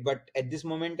yourself, right? But at this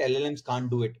moment LLMs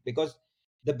can't do it, because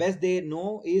the best they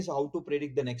know is how to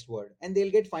predict the next word, and they'll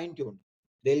get fine tuned,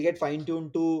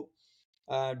 to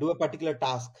do a particular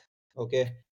task.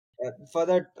 Okay, for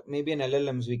that maybe in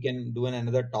LLMs we can do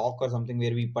another talk or something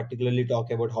where we particularly talk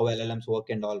about how LLMs work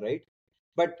and all, right?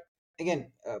 But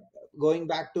again, going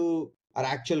back to our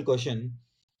actual question,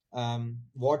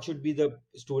 what should be the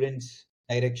students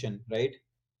direction, right?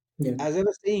 Yeah. As I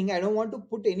was saying, I don't want to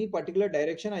put any particular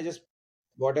direction. I just,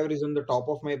 whatever is on the top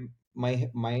of my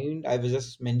mind, I was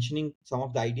just mentioning some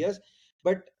of the ideas.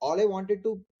 But all I wanted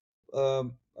to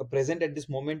present at this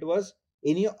moment was,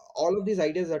 any all of these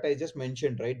ideas that I just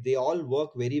mentioned, right? They all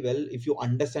work very well if you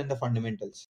understand the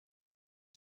fundamentals.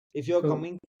 If you're So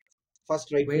coming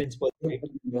first right where principle, do right?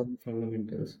 you learn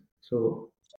fundamentals?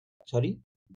 So Sorry.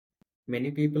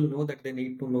 many people know that they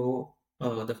need to know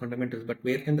the fundamentals, but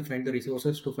where can they find the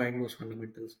resources to find those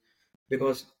fundamentals?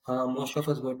 Because most of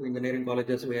us go to engineering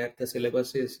colleges where the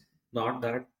syllabus is not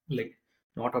that, like,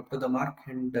 not up to the mark,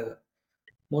 and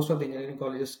most of the engineering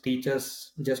colleges teach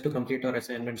us just to complete our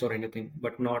assignments or anything,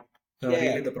 but not Yeah, yeah,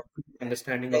 really the proper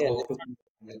understanding yeah, of yeah. how to do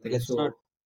anything. Let's not,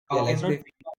 So yeah, how let's can not, they find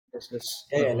this?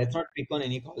 yeah, yeah, let's not pick on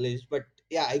any college. But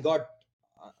yeah, I got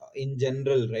in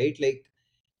general, right? Like,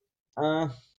 uh,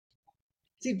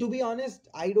 See, to be honest,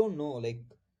 I don't know. Like,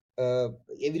 uh,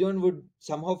 everyone would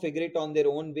somehow figure it on their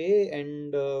own way,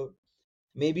 and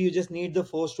maybe you just need the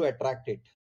force to attract it,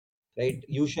 right?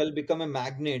 You shall become a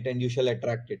magnet and you shall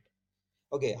attract it.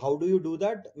 Okay, how do you do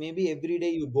that? Maybe every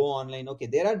day you go online. Okay,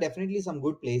 there are definitely some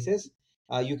good places.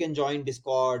 You can join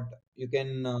Discord, you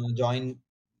can join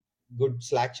good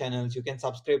Slack channels, you can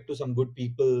subscribe to some good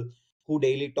people who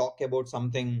daily talk about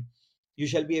something. You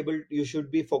should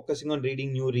be focusing on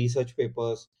reading new research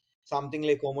papers, something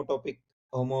like homomorphic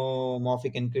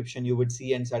encryption you would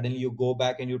see, and suddenly you go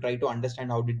back and you try to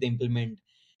understand how did they implement.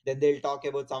 Then they'll talk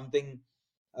about something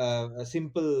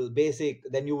simple, basic,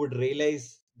 then you would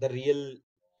realize the real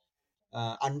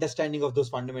understanding of those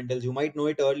fundamentals. You might know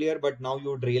it earlier, but now you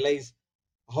would realize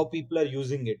how people are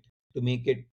using it to make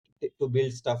it to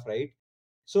build stuff, right?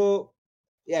 So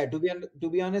yeah, to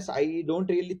be honest, I don't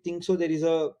really think so. There is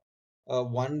a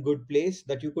one good place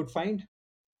that you could find,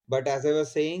 but as I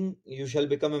was saying, you shall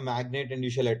become a magnet and you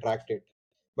shall attract it.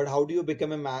 But how do you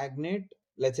become a magnet?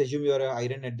 Let's assume you're an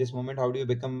iron at this moment. How do you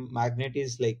become magnet?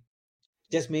 Is like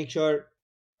just make sure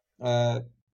uh,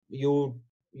 you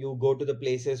you go to the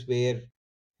places where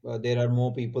there are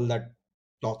more people that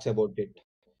talks about it,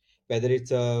 whether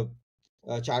it's a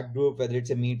chat group, whether it's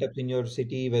a meetup in your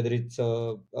city, whether it's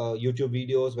YouTube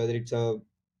videos, whether it's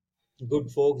good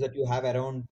folks that you have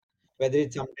around, whether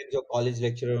it's sometimes your college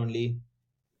lecturer only.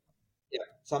 Yeah,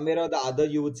 somewhere or the other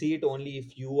you would see it only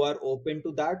if you are open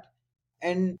to that.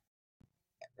 And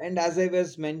and as I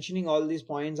was mentioning all these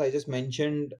points, I just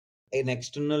mentioned an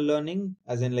external learning,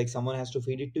 as in like someone has to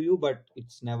feed it to you, but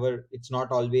it's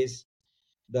not always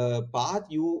the path.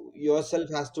 You yourself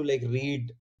has to like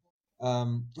read,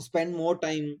 spend more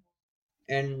time.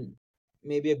 And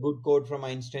maybe a good quote from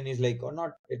Einstein is like, or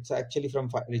not, it's actually from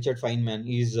Richard Feynman,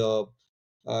 is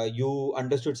you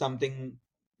understood something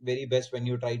very best when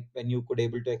you could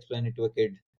able to explain it to a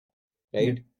kid,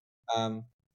 Yeah. right? um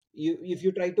you if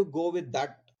you try to go with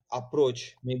that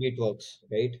approach, maybe it works,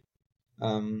 right?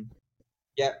 um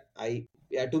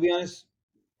yeah, to be honest,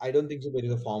 I don't think so there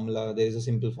is a formula, there is a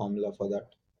simple formula for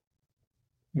that.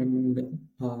 And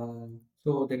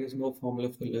so there is no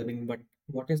formula for learning, but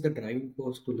what is the driving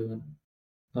force to learn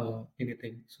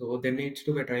anything? So there needs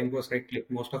to be a driving force, right? Like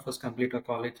most of us complete our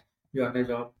college, you have a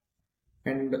job,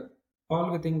 and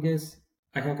all we think is,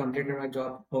 I have completed my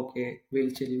job. Okay,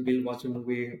 we'll chill, we'll watch a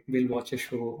movie, we'll watch a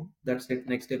show. That's it.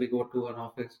 Next day we go to an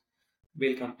office,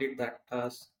 we'll complete that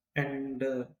task, and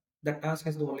that task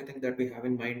is the only thing that we have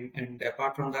in mind. And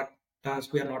apart from that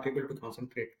task, we are not able to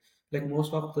concentrate. Like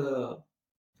most of the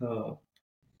uh,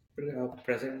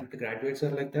 present graduates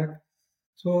are like that.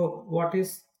 So, what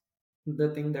is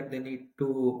the thing that they need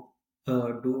to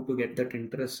do to get that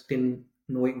interest in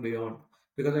knowing beyond?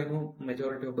 Because I know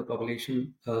majority of the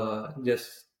population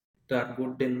just are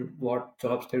good in what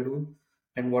jobs they do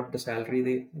and what the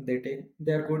salary they take.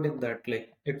 They are good in that.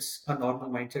 Like it's a normal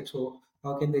mindset. So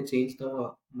how can they change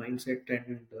the mindset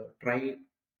and try,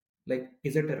 like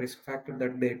is it a risk factor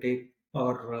that they take,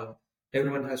 or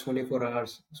everyone has 24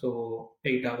 hours, so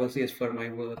 8 hours is for my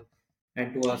work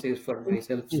and 2 hours is for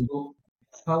myself? Hmm. So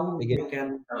how Again, they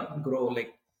can grow?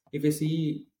 Like if you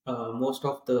see most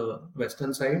of the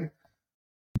western side,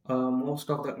 most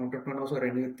of the entrepreneurs or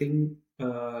anything,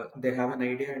 they have an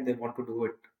idea and they want to do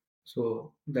it.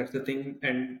 So that's the thing,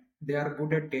 and they are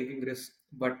good at taking risks.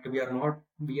 But we are not.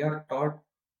 We are taught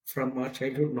from our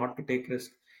childhood not to take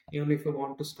risks. Even if we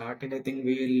want to start anything,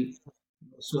 we'll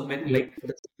so many look, like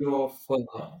the CEO of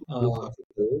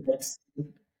philosophical. that's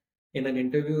in an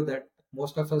interview that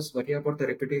most of us worry about the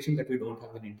reputation that we don't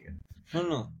have in India. No,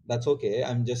 no, that's okay.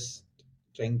 I'm just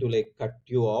trying to like cut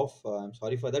you off. I'm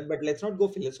sorry for that, but let's not go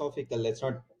philosophical. Let's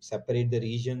not separate the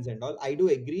regions and all. I do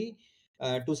agree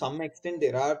to some extent.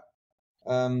 There are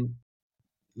um,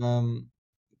 um,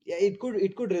 yeah, it could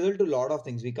result to a lot of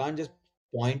things. We can't just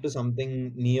point to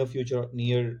something near future,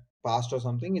 near past or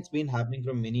something. It's been happening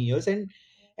for many years, and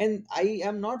I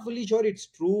am not fully sure it's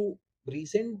true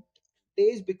recent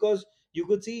days, because you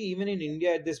could see even in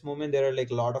India at this moment there are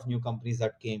like a lot of new companies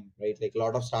that came, right? Like a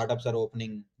lot of startups are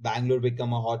opening. Bangalore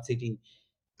become a hot city.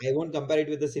 I won't compare it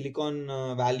with the Silicon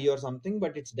Valley or something,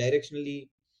 but it's directionally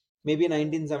maybe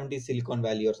 1970s Silicon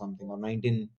Valley or something, or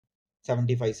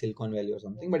 1975 Silicon Valley or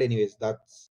something. But anyways,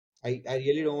 I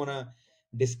really don't want to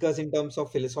discuss in terms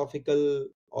of philosophical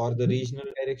or the regional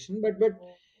direction. But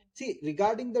see,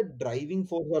 regarding the driving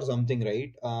force or something,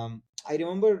 right? I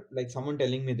remember like someone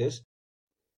telling me this: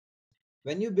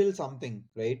 when you build something,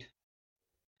 right?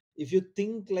 If you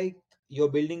think like you're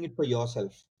building it for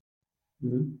yourself,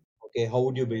 Mhm. okay, how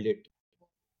would you build it?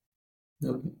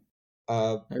 Okay,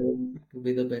 Uh, I want to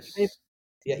be the even if best.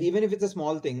 Yeah, even if it's a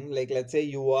small thing, like let's say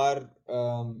you are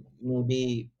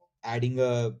maybe adding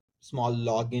a small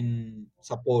login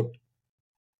support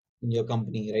in your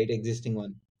company, right? Existing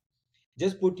one.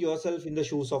 Just put yourself in the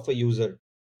shoes of a user,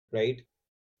 right?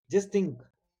 Just think,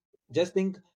 just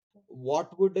think,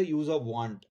 what would the user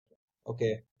want?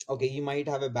 Okay. Okay, he might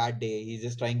have a bad day. He's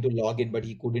just trying to log in, but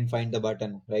he couldn't find the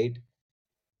button, right?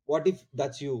 What if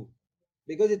that's you?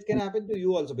 Because it can happen to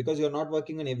you also, because you're not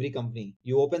working on every company.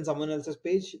 You open someone else's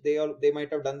page, they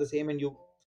might have done the same, and you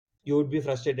would be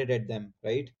frustrated at them,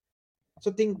 right?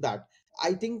 So think that.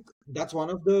 I think that's one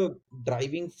of the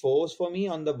driving force for me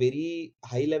on the very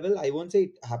high level. I won't say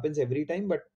it happens every time,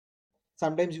 but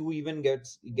sometimes you even get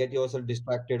yourself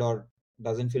distracted or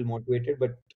doesn't feel motivated.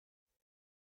 But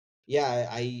yeah,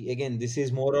 I again, this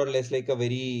is more or less like a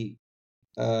very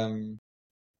um,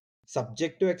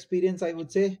 subjective experience, I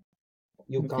would say.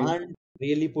 You Okay. can't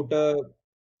really put a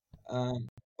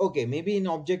okay, maybe an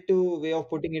objective way of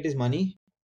putting it is money.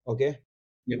 Okay,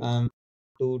 Yep. um,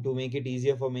 to make it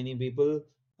easier for many people,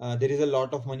 there is a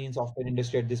lot of money in software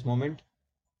industry at this moment,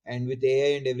 and with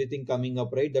AI and everything coming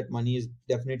up, right, that money is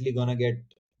definitely gonna get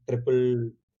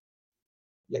triple.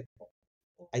 Like,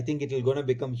 I think it will gonna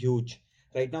become huge.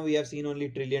 Right now, we have seen only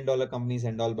 $1 trillion companies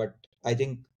and all, but I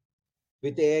think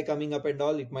with AI coming up and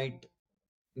all, it might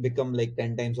become like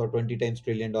 10 times or 20 times $1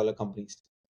 trillion companies.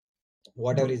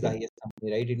 Whatever is the Okay. highest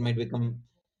company, right? It might become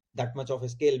that much of a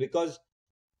scale because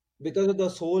of the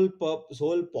sole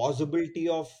possibility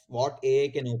of what AI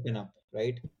can open up,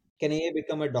 right? Can AI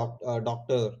become a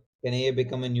doctor? Can AI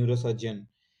become a neurosurgeon?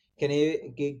 Can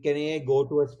AI go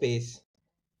to a space,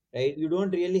 right? You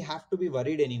don't really have to be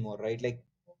worried anymore, right? Like,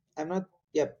 I'm not,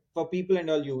 yeah, for people and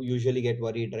all, you usually get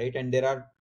worried, right? And there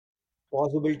are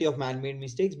possibility of man-made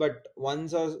mistakes, but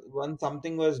once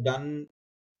something was done,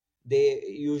 they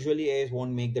usually AIs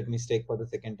won't make that mistake for the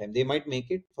second time. They might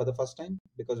make it for the first time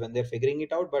because when they're figuring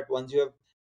it out, but once you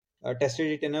have tested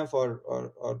it enough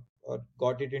or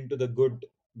got it into the good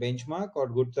benchmark or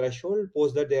good threshold,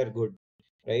 post that they are good,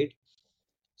 right?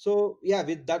 So yeah,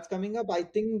 with that's coming up, I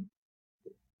think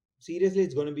seriously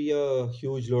it's going to be a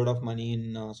huge load of money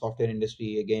in software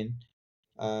industry again.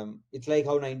 It's like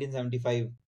how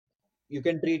 1975 you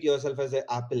can treat yourself as an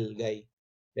Apple guy,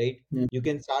 right? Yeah. You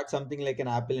can start something like an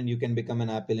Apple and you can become an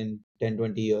Apple in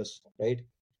 10-20 years, right?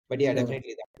 But yeah, Yeah.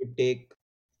 definitely that would take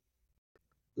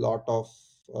lot of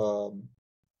um,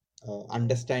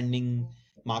 understanding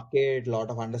market, lot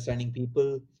of understanding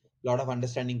people, lot of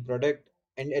understanding product,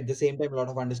 and at the same time, lot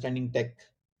of understanding tech.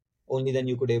 Only then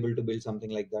you could able to build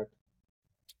something like that.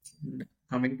 And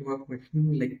coming to our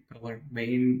question, like our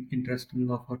main interesting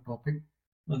of our topic.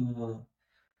 Uh,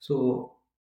 so,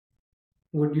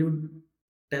 would you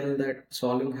tell that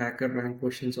solving hacker rank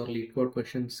questions or lead code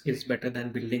questions is better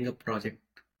than building a project?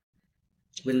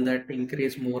 Will that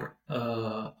increase more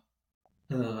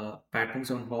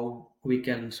patterns on how we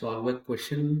can solve a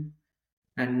question,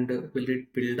 and will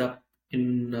it build up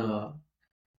in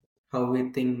how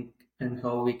we think and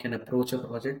how we can approach a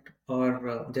project,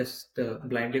 or just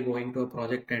blindly going to a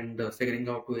project and figuring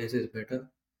out ways is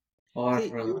better, or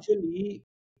See, usually,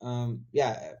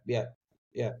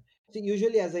 yeah. See,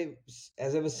 usually, as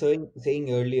I was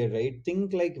saying earlier, right?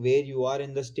 Think like where you are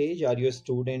in the stage. Are you a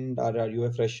student, or are you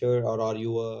a fresher, or are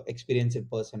you a experienced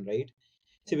person, right?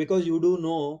 See, because you do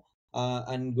know,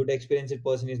 and good experienced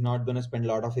person is not gonna spend a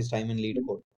lot of his time in lead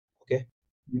code. Okay,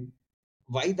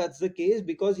 why that's the case?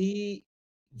 Because he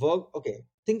work. Okay,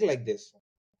 think like this.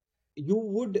 You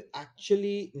would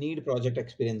actually need project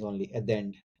experience only at the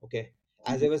end. Okay,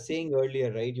 as I was saying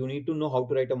earlier, right, you need to know how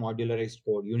to write a modularized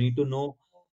code. You need to know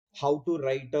how to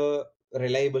write a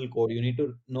reliable code. You need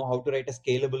to know how to write a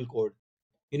scalable code.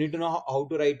 You need to know how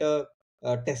to write a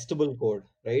testable code,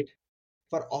 right?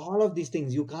 For all of these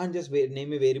things, you can't just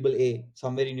name a variable a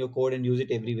somewhere in your code and use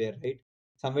it everywhere, right?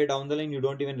 Somewhere down the line you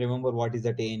don't even remember what is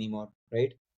that a anymore,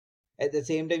 right? At the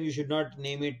same time, you should not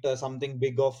name it something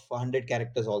big of 100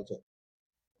 characters also.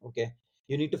 Okay,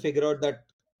 you need to figure out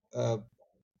that uh,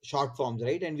 short forms,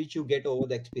 right, and which you get over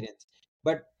the experience.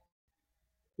 But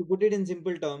to put it in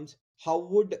simple terms, how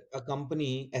would a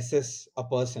company assess a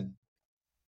person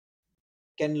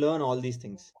can learn all these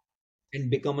things and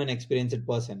become an experienced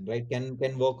person, right? Can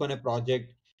work on a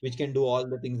project which can do all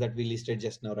the things that we listed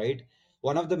just now, right?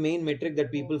 One of the main metric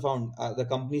that people found, the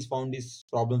companies found, is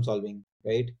problem solving,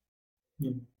 right?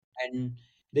 yeah. And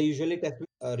they usually test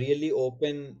really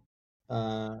open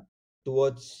uh,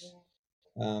 towards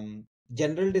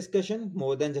general discussion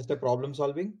more than just a problem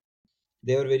solving.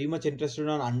 They were very much interested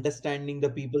on understanding the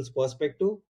people's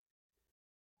perspective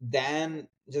than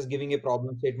just giving a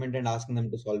problem statement and asking them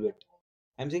to solve it.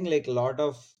 I'm saying like a lot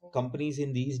of companies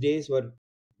in these days were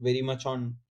very much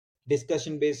on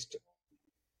discussion based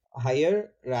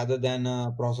hire rather than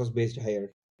a process based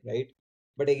hire, right?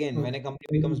 But again, when a company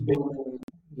becomes big,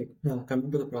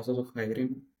 Coming to the process of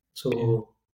hiring, yeah,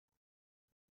 so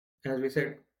as we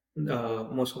said,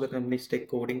 most of the companies take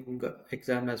coding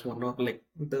exam as one of like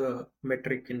the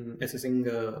metric in assessing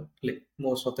like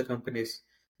most of the companies.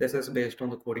 This is based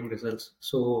on the coding results.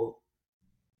 So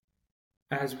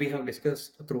as we have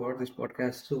discussed throughout this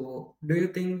podcast, so do you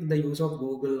think the use of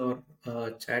Google or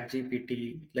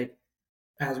ChatGPT, like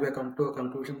as we have come to a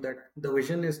conclusion that the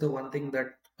vision is the one thing that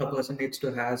a person needs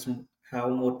to have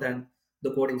more than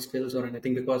the coding skills or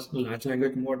anything, because large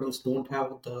language models don't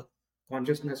have the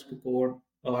consciousness to code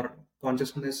or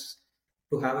consciousness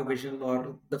to have a vision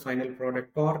or the final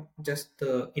product or just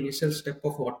the initial step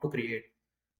of what to create.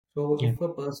 So yeah, if a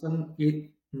person he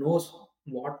knows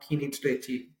what he needs to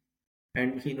achieve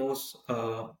and he knows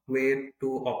where to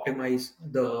optimize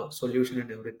the solution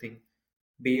and everything,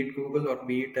 be it Google or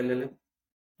be it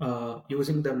LLM,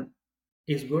 using them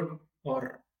is good,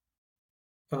 or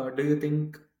do you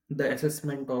think the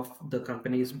assessment of the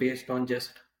company is based on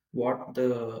just what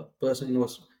the person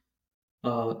knows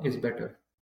is better?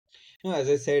 no, as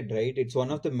I said, right, it's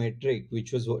one of the metric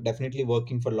which was definitely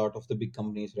working for a lot of the big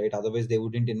companies, right? Otherwise, they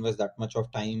wouldn't invest that much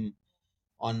of time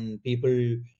on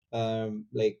people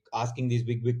like asking these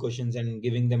big questions and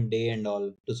giving them day and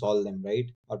all to solve them, right?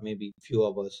 Or maybe few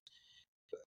hours.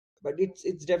 But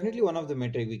it's definitely one of the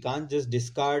metric. We can't just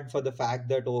discard for the fact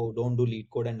that oh, don't do lead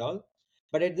code and all.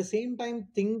 But at the same time,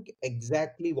 think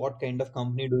exactly what kind of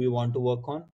company do you want to work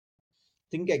on.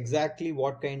 Think exactly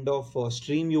what kind of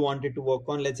stream you wanted to work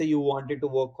on. Let's say you wanted to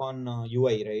work on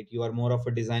UI, right? You are more of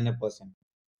a designer person,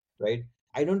 right?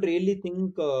 I don't really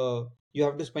think you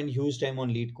have to spend huge time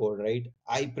on lead code, right?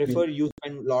 I Yeah. prefer you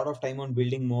spend a lot of time on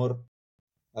building more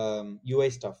UI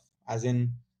stuff, as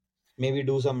in maybe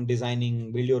do some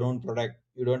designing, build your own product.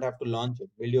 You don't have to launch it.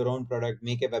 Build your own product,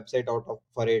 make a website out of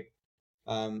for it,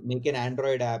 make an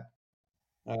Android app,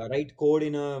 write code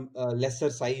in a lesser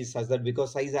size, as that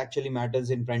because size actually matters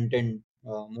in front end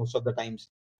most of the times.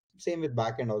 Same with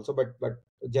back end also, but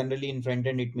generally in front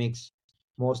end it makes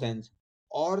more sense.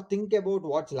 Or think about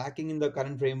what's lacking in the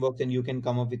current frameworks, and you can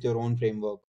come up with your own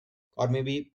framework, or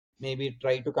maybe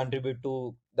try to contribute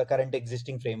to the current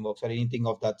existing frameworks or anything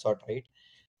of that sort, right?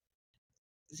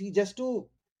 See, just to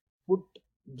put,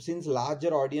 since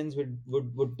larger audience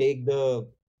would take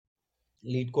the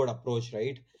lead code approach,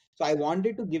 right? So I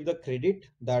wanted to give the credit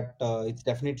that it's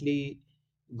definitely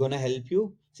gonna help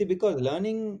you. See, because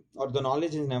learning or the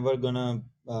knowledge is never gonna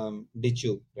ditch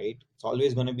you, right? It's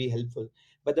always gonna be helpful.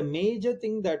 But the major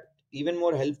thing that even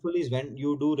more helpful is when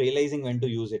you do realizing when to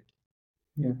use it.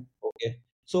 Yeah. Okay.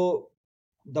 So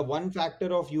the one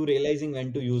factor of you realizing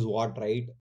when to use what, right,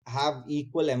 have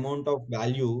equal amount of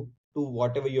value to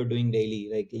whatever you're doing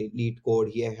daily, like lead code,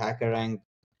 here, hacker rank,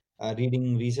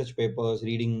 reading research papers,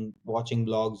 reading, watching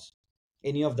blogs,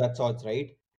 any of that sorts,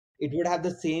 right? It would have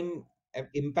the same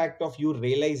impact of you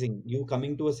realizing, you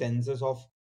coming to a senses of,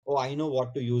 oh, I know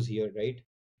what to use here, right?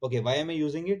 Okay, why am I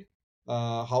using it?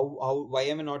 Why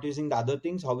am I not using the other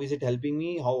things? How is it helping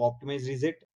me? How optimized is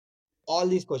it? All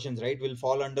these questions, right, will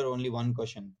fall under only one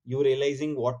question: you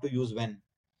realizing what to use when,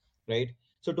 right?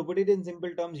 So to put it in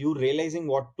simple terms, you realizing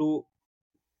what to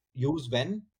use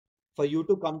when, for you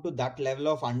to come to that level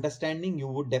of understanding, you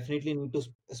would definitely need to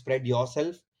spread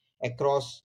yourself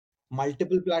across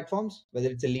multiple platforms, whether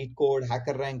it's a lead code,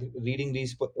 hacker rank, reading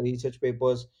research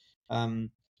papers,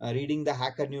 um, reading the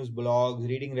hacker news blogs,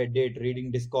 reading Reddit,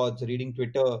 reading discords, reading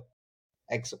Twitter,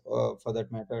 X for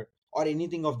that matter, or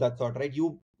anything of that sort, right?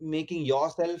 You making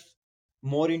yourself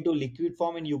more into liquid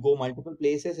form, and you go multiple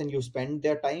places and you spend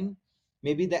their time.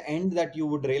 Maybe the end that you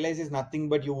would realize is nothing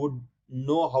but you would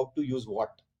know how to use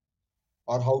what,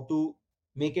 or how to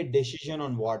make a decision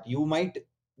on what. You might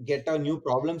get a new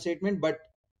problem statement, but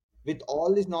with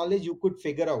all this knowledge, you could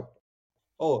figure out,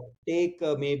 oh, take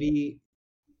maybe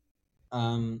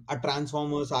a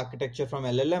transformers architecture from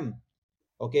LLM.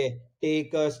 Okay,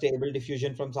 take a stable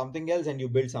diffusion from something else and you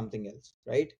build something else,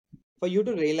 right? For you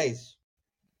to realize,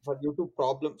 for you to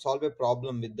problem solve a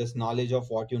problem with this knowledge of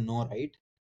what you know, right,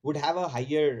 would have a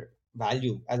higher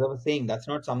value. As I was saying, that's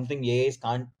not something AIs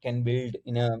can't can build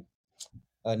in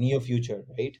a near future,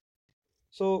 right?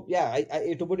 So yeah,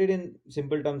 to put it in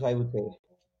simple terms, I would say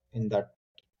in that.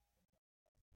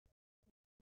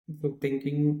 So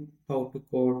thinking how to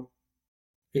code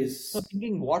No, is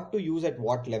thinking what to use at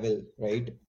what level,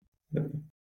 right? uh,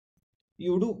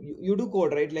 You do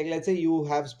code, right? Like let's say you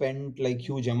have spent like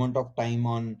huge amount of time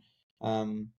on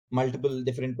multiple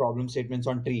different problem statements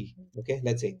on tree. Okay,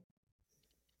 let's say.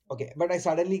 Okay, but I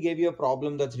suddenly gave you a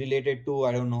problem that's related to,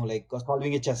 I don't know, like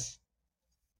solving a chess.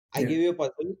 I Yeah. gave you a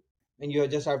puzzle and you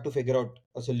just have to figure out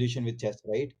a solution with chess,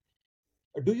 right?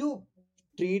 Do you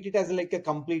treat it as like a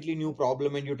completely new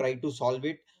problem and you try to solve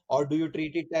it, or do you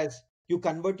treat it as you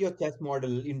convert your chess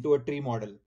model into a tree model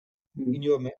in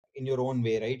Mm. in your own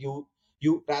way, right?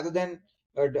 You rather than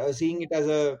seeing it as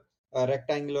a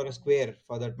rectangle or a square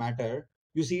for that matter,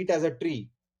 you see it as a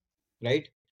tree, right?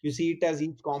 You see it as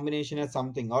each combination as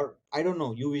something, or I don't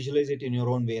know, you visualize it in your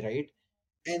own way, right?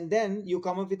 And then you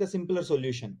come up with a simpler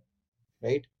solution,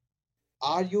 right?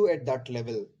 Are you at that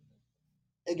level?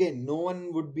 Again, no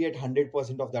one would be at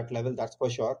 100% of that level, that's for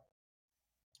sure.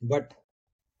 But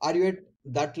are you at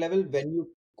that level when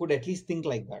you could at least think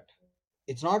like that?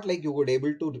 It's not like you would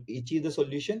able to achieve the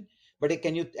solution, but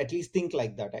can you at least think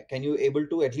like that? Can you able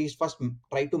to at least first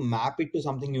try to map it to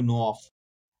something you know of?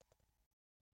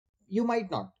 You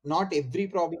might not every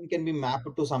problem can be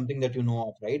mapped to something that you know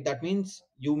of, right? That means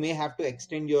you may have to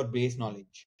extend your base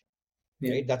knowledge,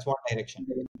 Yeah. right? That's one direction.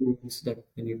 The tools that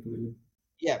we need to do.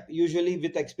 Yeah, usually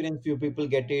with experience few people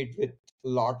get it, with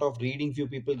lot of reading few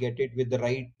people get it, with the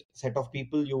right set of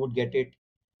people you would get it.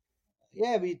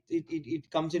 Yeah, it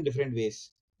comes in different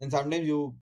ways, and sometimes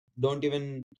you don't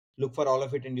even look for all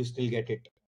of it and you still get it,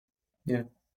 Yeah.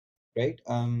 right?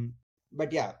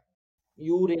 But yeah,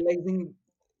 you realizing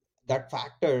that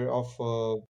factor of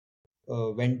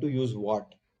when to use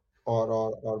what,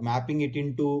 or mapping it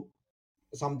into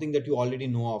something that you already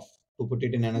know of, to put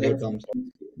it in another Like, terms,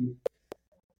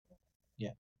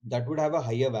 yeah, that would have a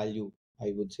higher value,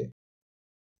 I would say.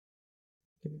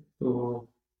 so,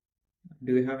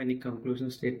 do you have any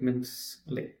conclusion statements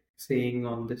like saying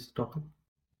on this topic?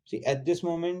 See, at this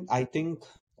moment, I think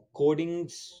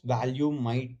coding's value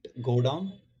might go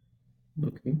down.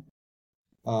 Okay.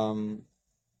 Um,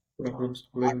 Problem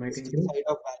solving might Artistic increase. side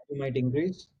of value might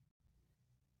increase.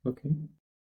 Okay.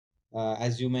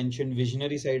 As you mentioned,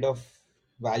 visionary side of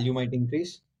value might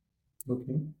increase.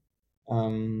 Okay.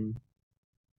 Um,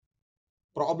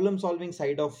 Problem solving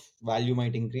side of value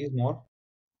might increase more.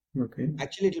 Okay.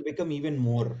 Actually, it will become even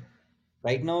more.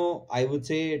 Right now, I would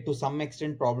say to some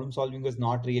extent, problem solving is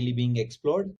not really being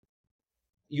explored.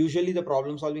 Usually, the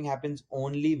problem solving happens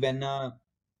only when a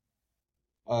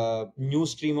new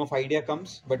stream of idea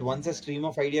comes. But once a stream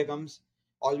of idea comes,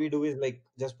 all we do is like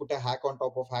just put a hack on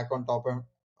top of hack on top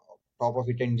of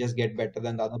it and just get better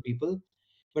than the other people.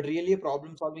 But really,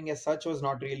 problem solving as such was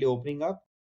not really opening up.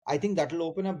 I think that will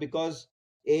open up because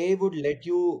AI would let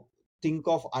you think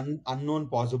of unknown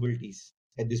possibilities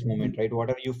at this moment, right?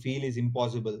 Whatever you feel is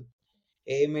impossible,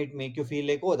 AI might make you feel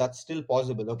like, oh, that's still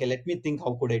possible. Okay, let me think,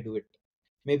 how could I do it?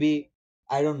 Maybe,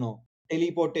 I don't know,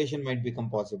 teleportation might become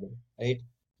possible, right?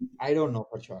 I don't know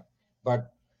for sure.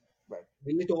 But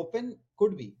will it open?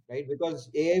 Could be, right? Because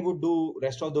AI would do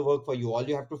rest of the work for you. All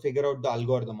you have to figure out the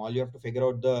algorithm. All you have to figure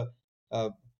out the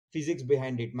physics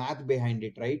behind it, math behind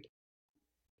it, right?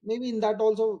 Maybe in that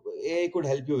also AI could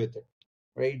help you with it,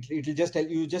 right? It'll just tell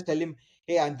you, just tell him,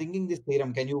 hey, I'm thinking this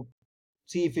theorem. Can you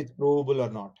see if it's provable or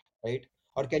not, right?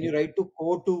 Or can you write to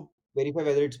code to verify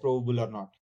whether it's provable or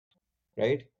not,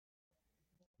 right?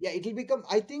 Yeah, it'll become.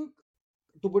 I think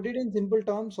to put it in simple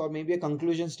terms, or maybe a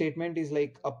conclusion statement is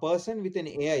like a person with an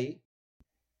AI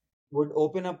would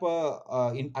open up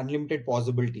in unlimited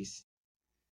possibilities.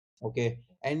 Okay,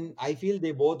 and I feel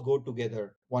they both go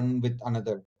together, one with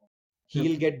another.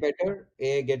 He'll Okay. get better,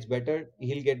 AI gets better.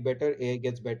 He'll get better, AI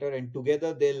gets better, and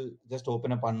together they'll just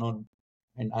open up unknown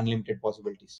and unlimited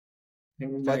possibilities.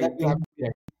 And For that, you have to be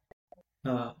ready.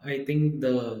 I think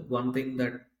the one thing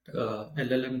that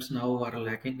LLMs now are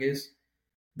lacking is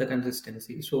the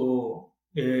consistency. So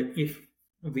if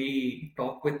we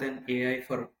talk with an AI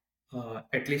for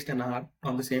at least an hour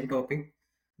on the same topic,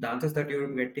 the answers that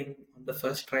you're getting on the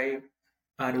first try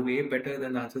are way better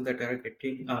than the answers that are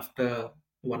getting after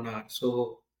 1 hour.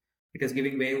 So it is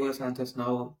giving way worse answers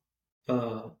now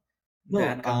uh, No,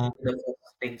 than compared to the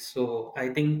first things. So I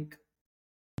think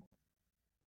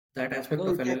that aspect no,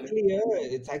 of LLM.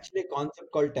 it's actually a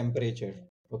concept called temperature.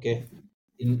 Okay,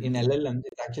 in LLMs,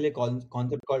 it's actually a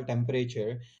concept called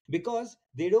temperature because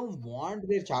they don't want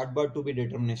their chatbot to be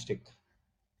deterministic.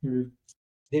 Hmm.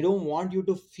 They don't want you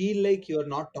to feel like you're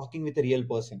not talking with a real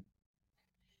person.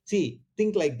 See,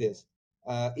 think like this.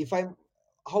 If I'm,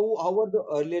 how are the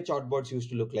earlier chatbots used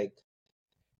to look like?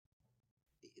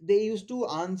 They used to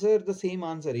answer the same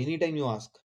answer anytime you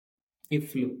ask.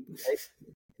 If loop. Right?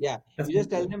 Yeah, That's you my just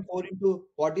tell point. them four into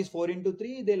what is 4 into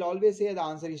 3. They'll always say the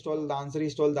answer is 12. The answer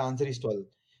is 12. The answer is 12.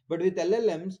 But with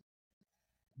LLMs,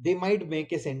 they might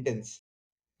make a sentence.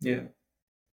 Yeah.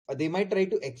 they might try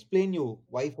to explain you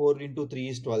why 4 into 3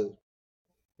 is 12,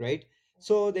 right?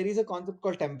 So there is a concept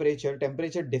called temperature.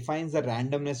 Temperature defines the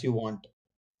randomness you want.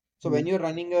 So when Mm. you're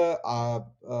running a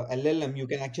LLM, you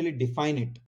can actually define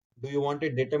it. Do you want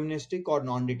it deterministic or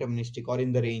non-deterministic or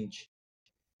in the range,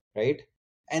 right?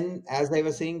 And as I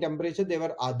was saying, temperature, there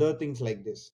were other things like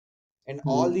this. And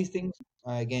all Mm. these things,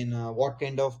 again, what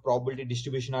kind of probability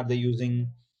distribution are they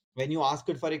using? When you ask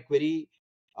it for a query,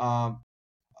 uh,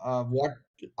 what,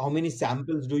 how many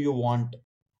samples do you want?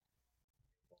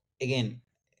 Again,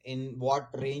 in what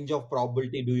range of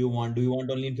probability do you want? Do you want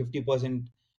only in 50%,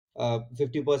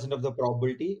 50% of the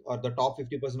probability, or the top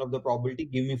 50% of the probability?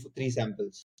 Give me three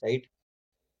samples, right?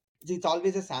 See, it's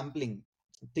always a sampling.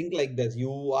 Think like this: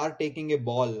 you are taking a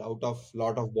ball out of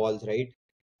lot of balls, right?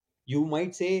 You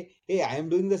might say, hey, I am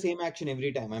doing the same action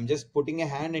every time. I'm just putting a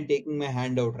hand and taking my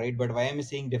hand out, right? But why am I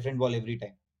seeing different ball every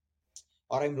time?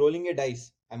 Or I'm rolling a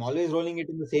dice. I'm always rolling it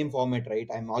in the same format, right?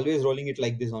 I'm always rolling it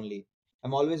like this only.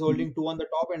 I'm always Mm. holding two on the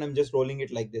top and I'm just rolling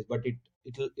it like this. But it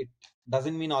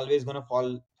doesn't mean always gonna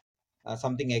fall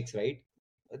something X, right?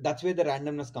 That's where the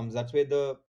randomness comes. That's where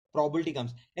the probability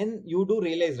comes. And you do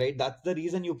realize, right? That's the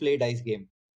reason you play dice game.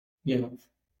 Yeah.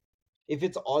 If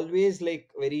it's always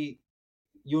like very,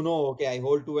 okay, I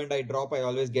hold two and I drop, I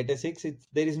always get a six. It's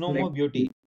there is no more Like,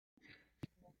 beauty.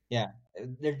 Yeah,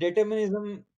 the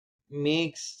determinism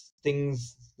makes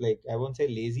things, like, I won't say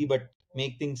lazy, but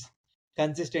make things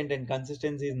consistent, and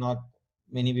consistency is not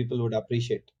many people would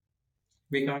appreciate,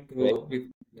 we can't right? grow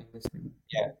with this thing.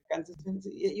 Yeah, consistency,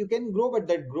 you can grow, but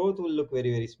that growth will look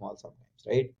very, very small sometimes,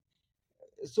 right?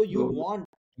 So So,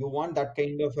 you want that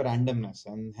kind of a randomness,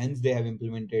 and hence they have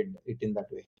implemented it in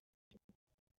that way.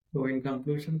 so in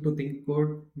conclusion, to think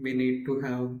code, we need to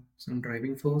have some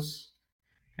driving force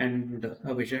and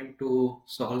a vision to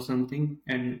solve something,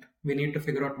 and we need to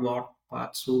figure out what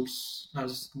path suits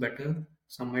us better.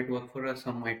 Some might work for us,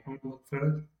 some might not work for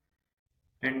us,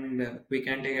 and we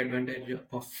can take advantage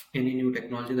of any new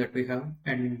technology that we have,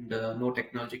 and no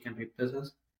technology can replace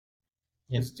us.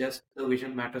 Yeah, It's just the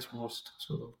vision matters most.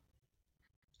 So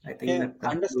I think yeah, that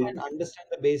concludes. understand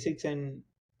the basics, and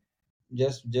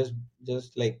just just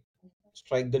just like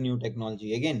strike the new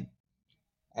technology again.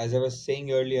 As I was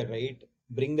saying earlier, right?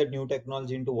 Bring that new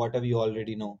technology into whatever you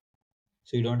already know,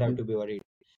 so you don't have to be worried.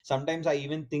 Sometimes I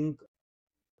even think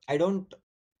I don't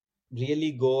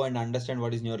really go and understand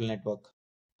what is neural network.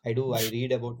 I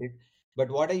read about it, but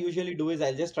what I usually do is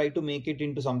I'll just try to make it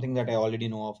into something that I already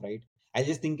know of, right? I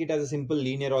just think it as a simple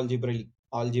linear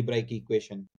algebraic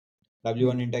equation.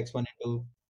 W1 Mm. into x1 into,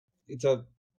 it's a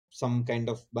some kind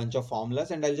of bunch of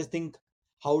formulas, and I'll just think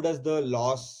how does the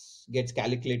loss gets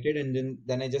calculated, and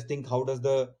then I just think how does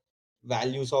the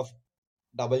values of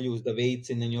w's, the weights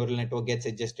in the neural network, gets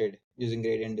adjusted using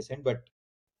gradient descent. But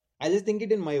I just think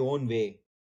it in my own way,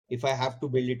 if I have to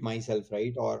build it myself,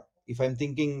 right? Or if I'm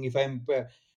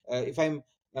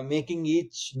making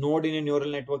each node in a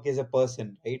neural network as a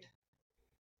person, right?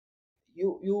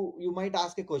 You might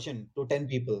ask a question to 10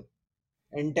 people,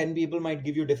 and 10 people might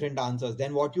give you different answers.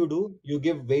 Then what you do, you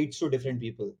give weights to different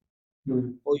people.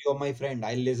 Mm. Oh, you're my friend,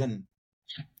 I'll listen,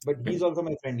 but he's Right. also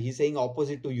my friend, he's saying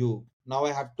opposite to you. Now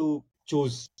I have to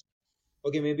choose.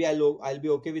 Okay, maybe I'll be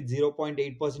okay with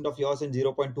 0.8% of yours and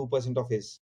 0.2% of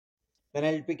his. Then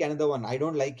I'll pick another one. I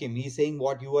don't like him, he's saying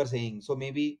what you are saying, so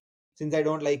maybe since I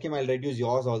don't like him, I'll reduce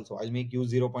yours also, I'll make you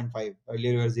 0.5.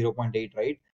 Earlier you were 0.8,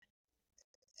 right?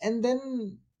 And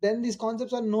then these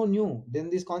concepts are no new. Then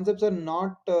these concepts are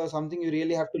not something you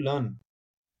really have to learn,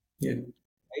 Yeah.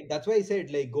 right? That's why I said,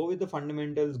 like, go with the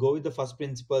fundamentals, go with the first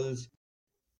principles,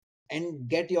 and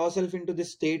get yourself into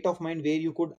this state of mind where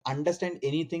you could understand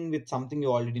anything with something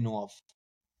you already know of.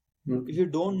 If Okay. you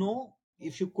don't know,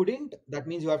 if you couldn't, that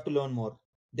means you have to learn more.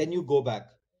 Then you go back,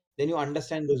 then you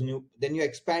understand those new, then you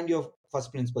expand your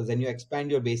first principles, then you expand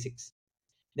your basics,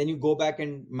 then you go back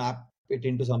and map it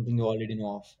into something you already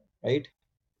know of, right?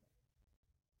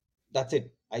 That's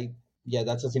it. Yeah,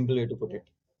 that's a simple way to put it.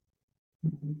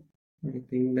 Mhm. I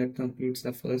think that concludes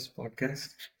the first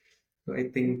podcast. So I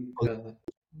think Cool.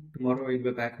 tomorrow we'll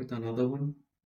be back with another one.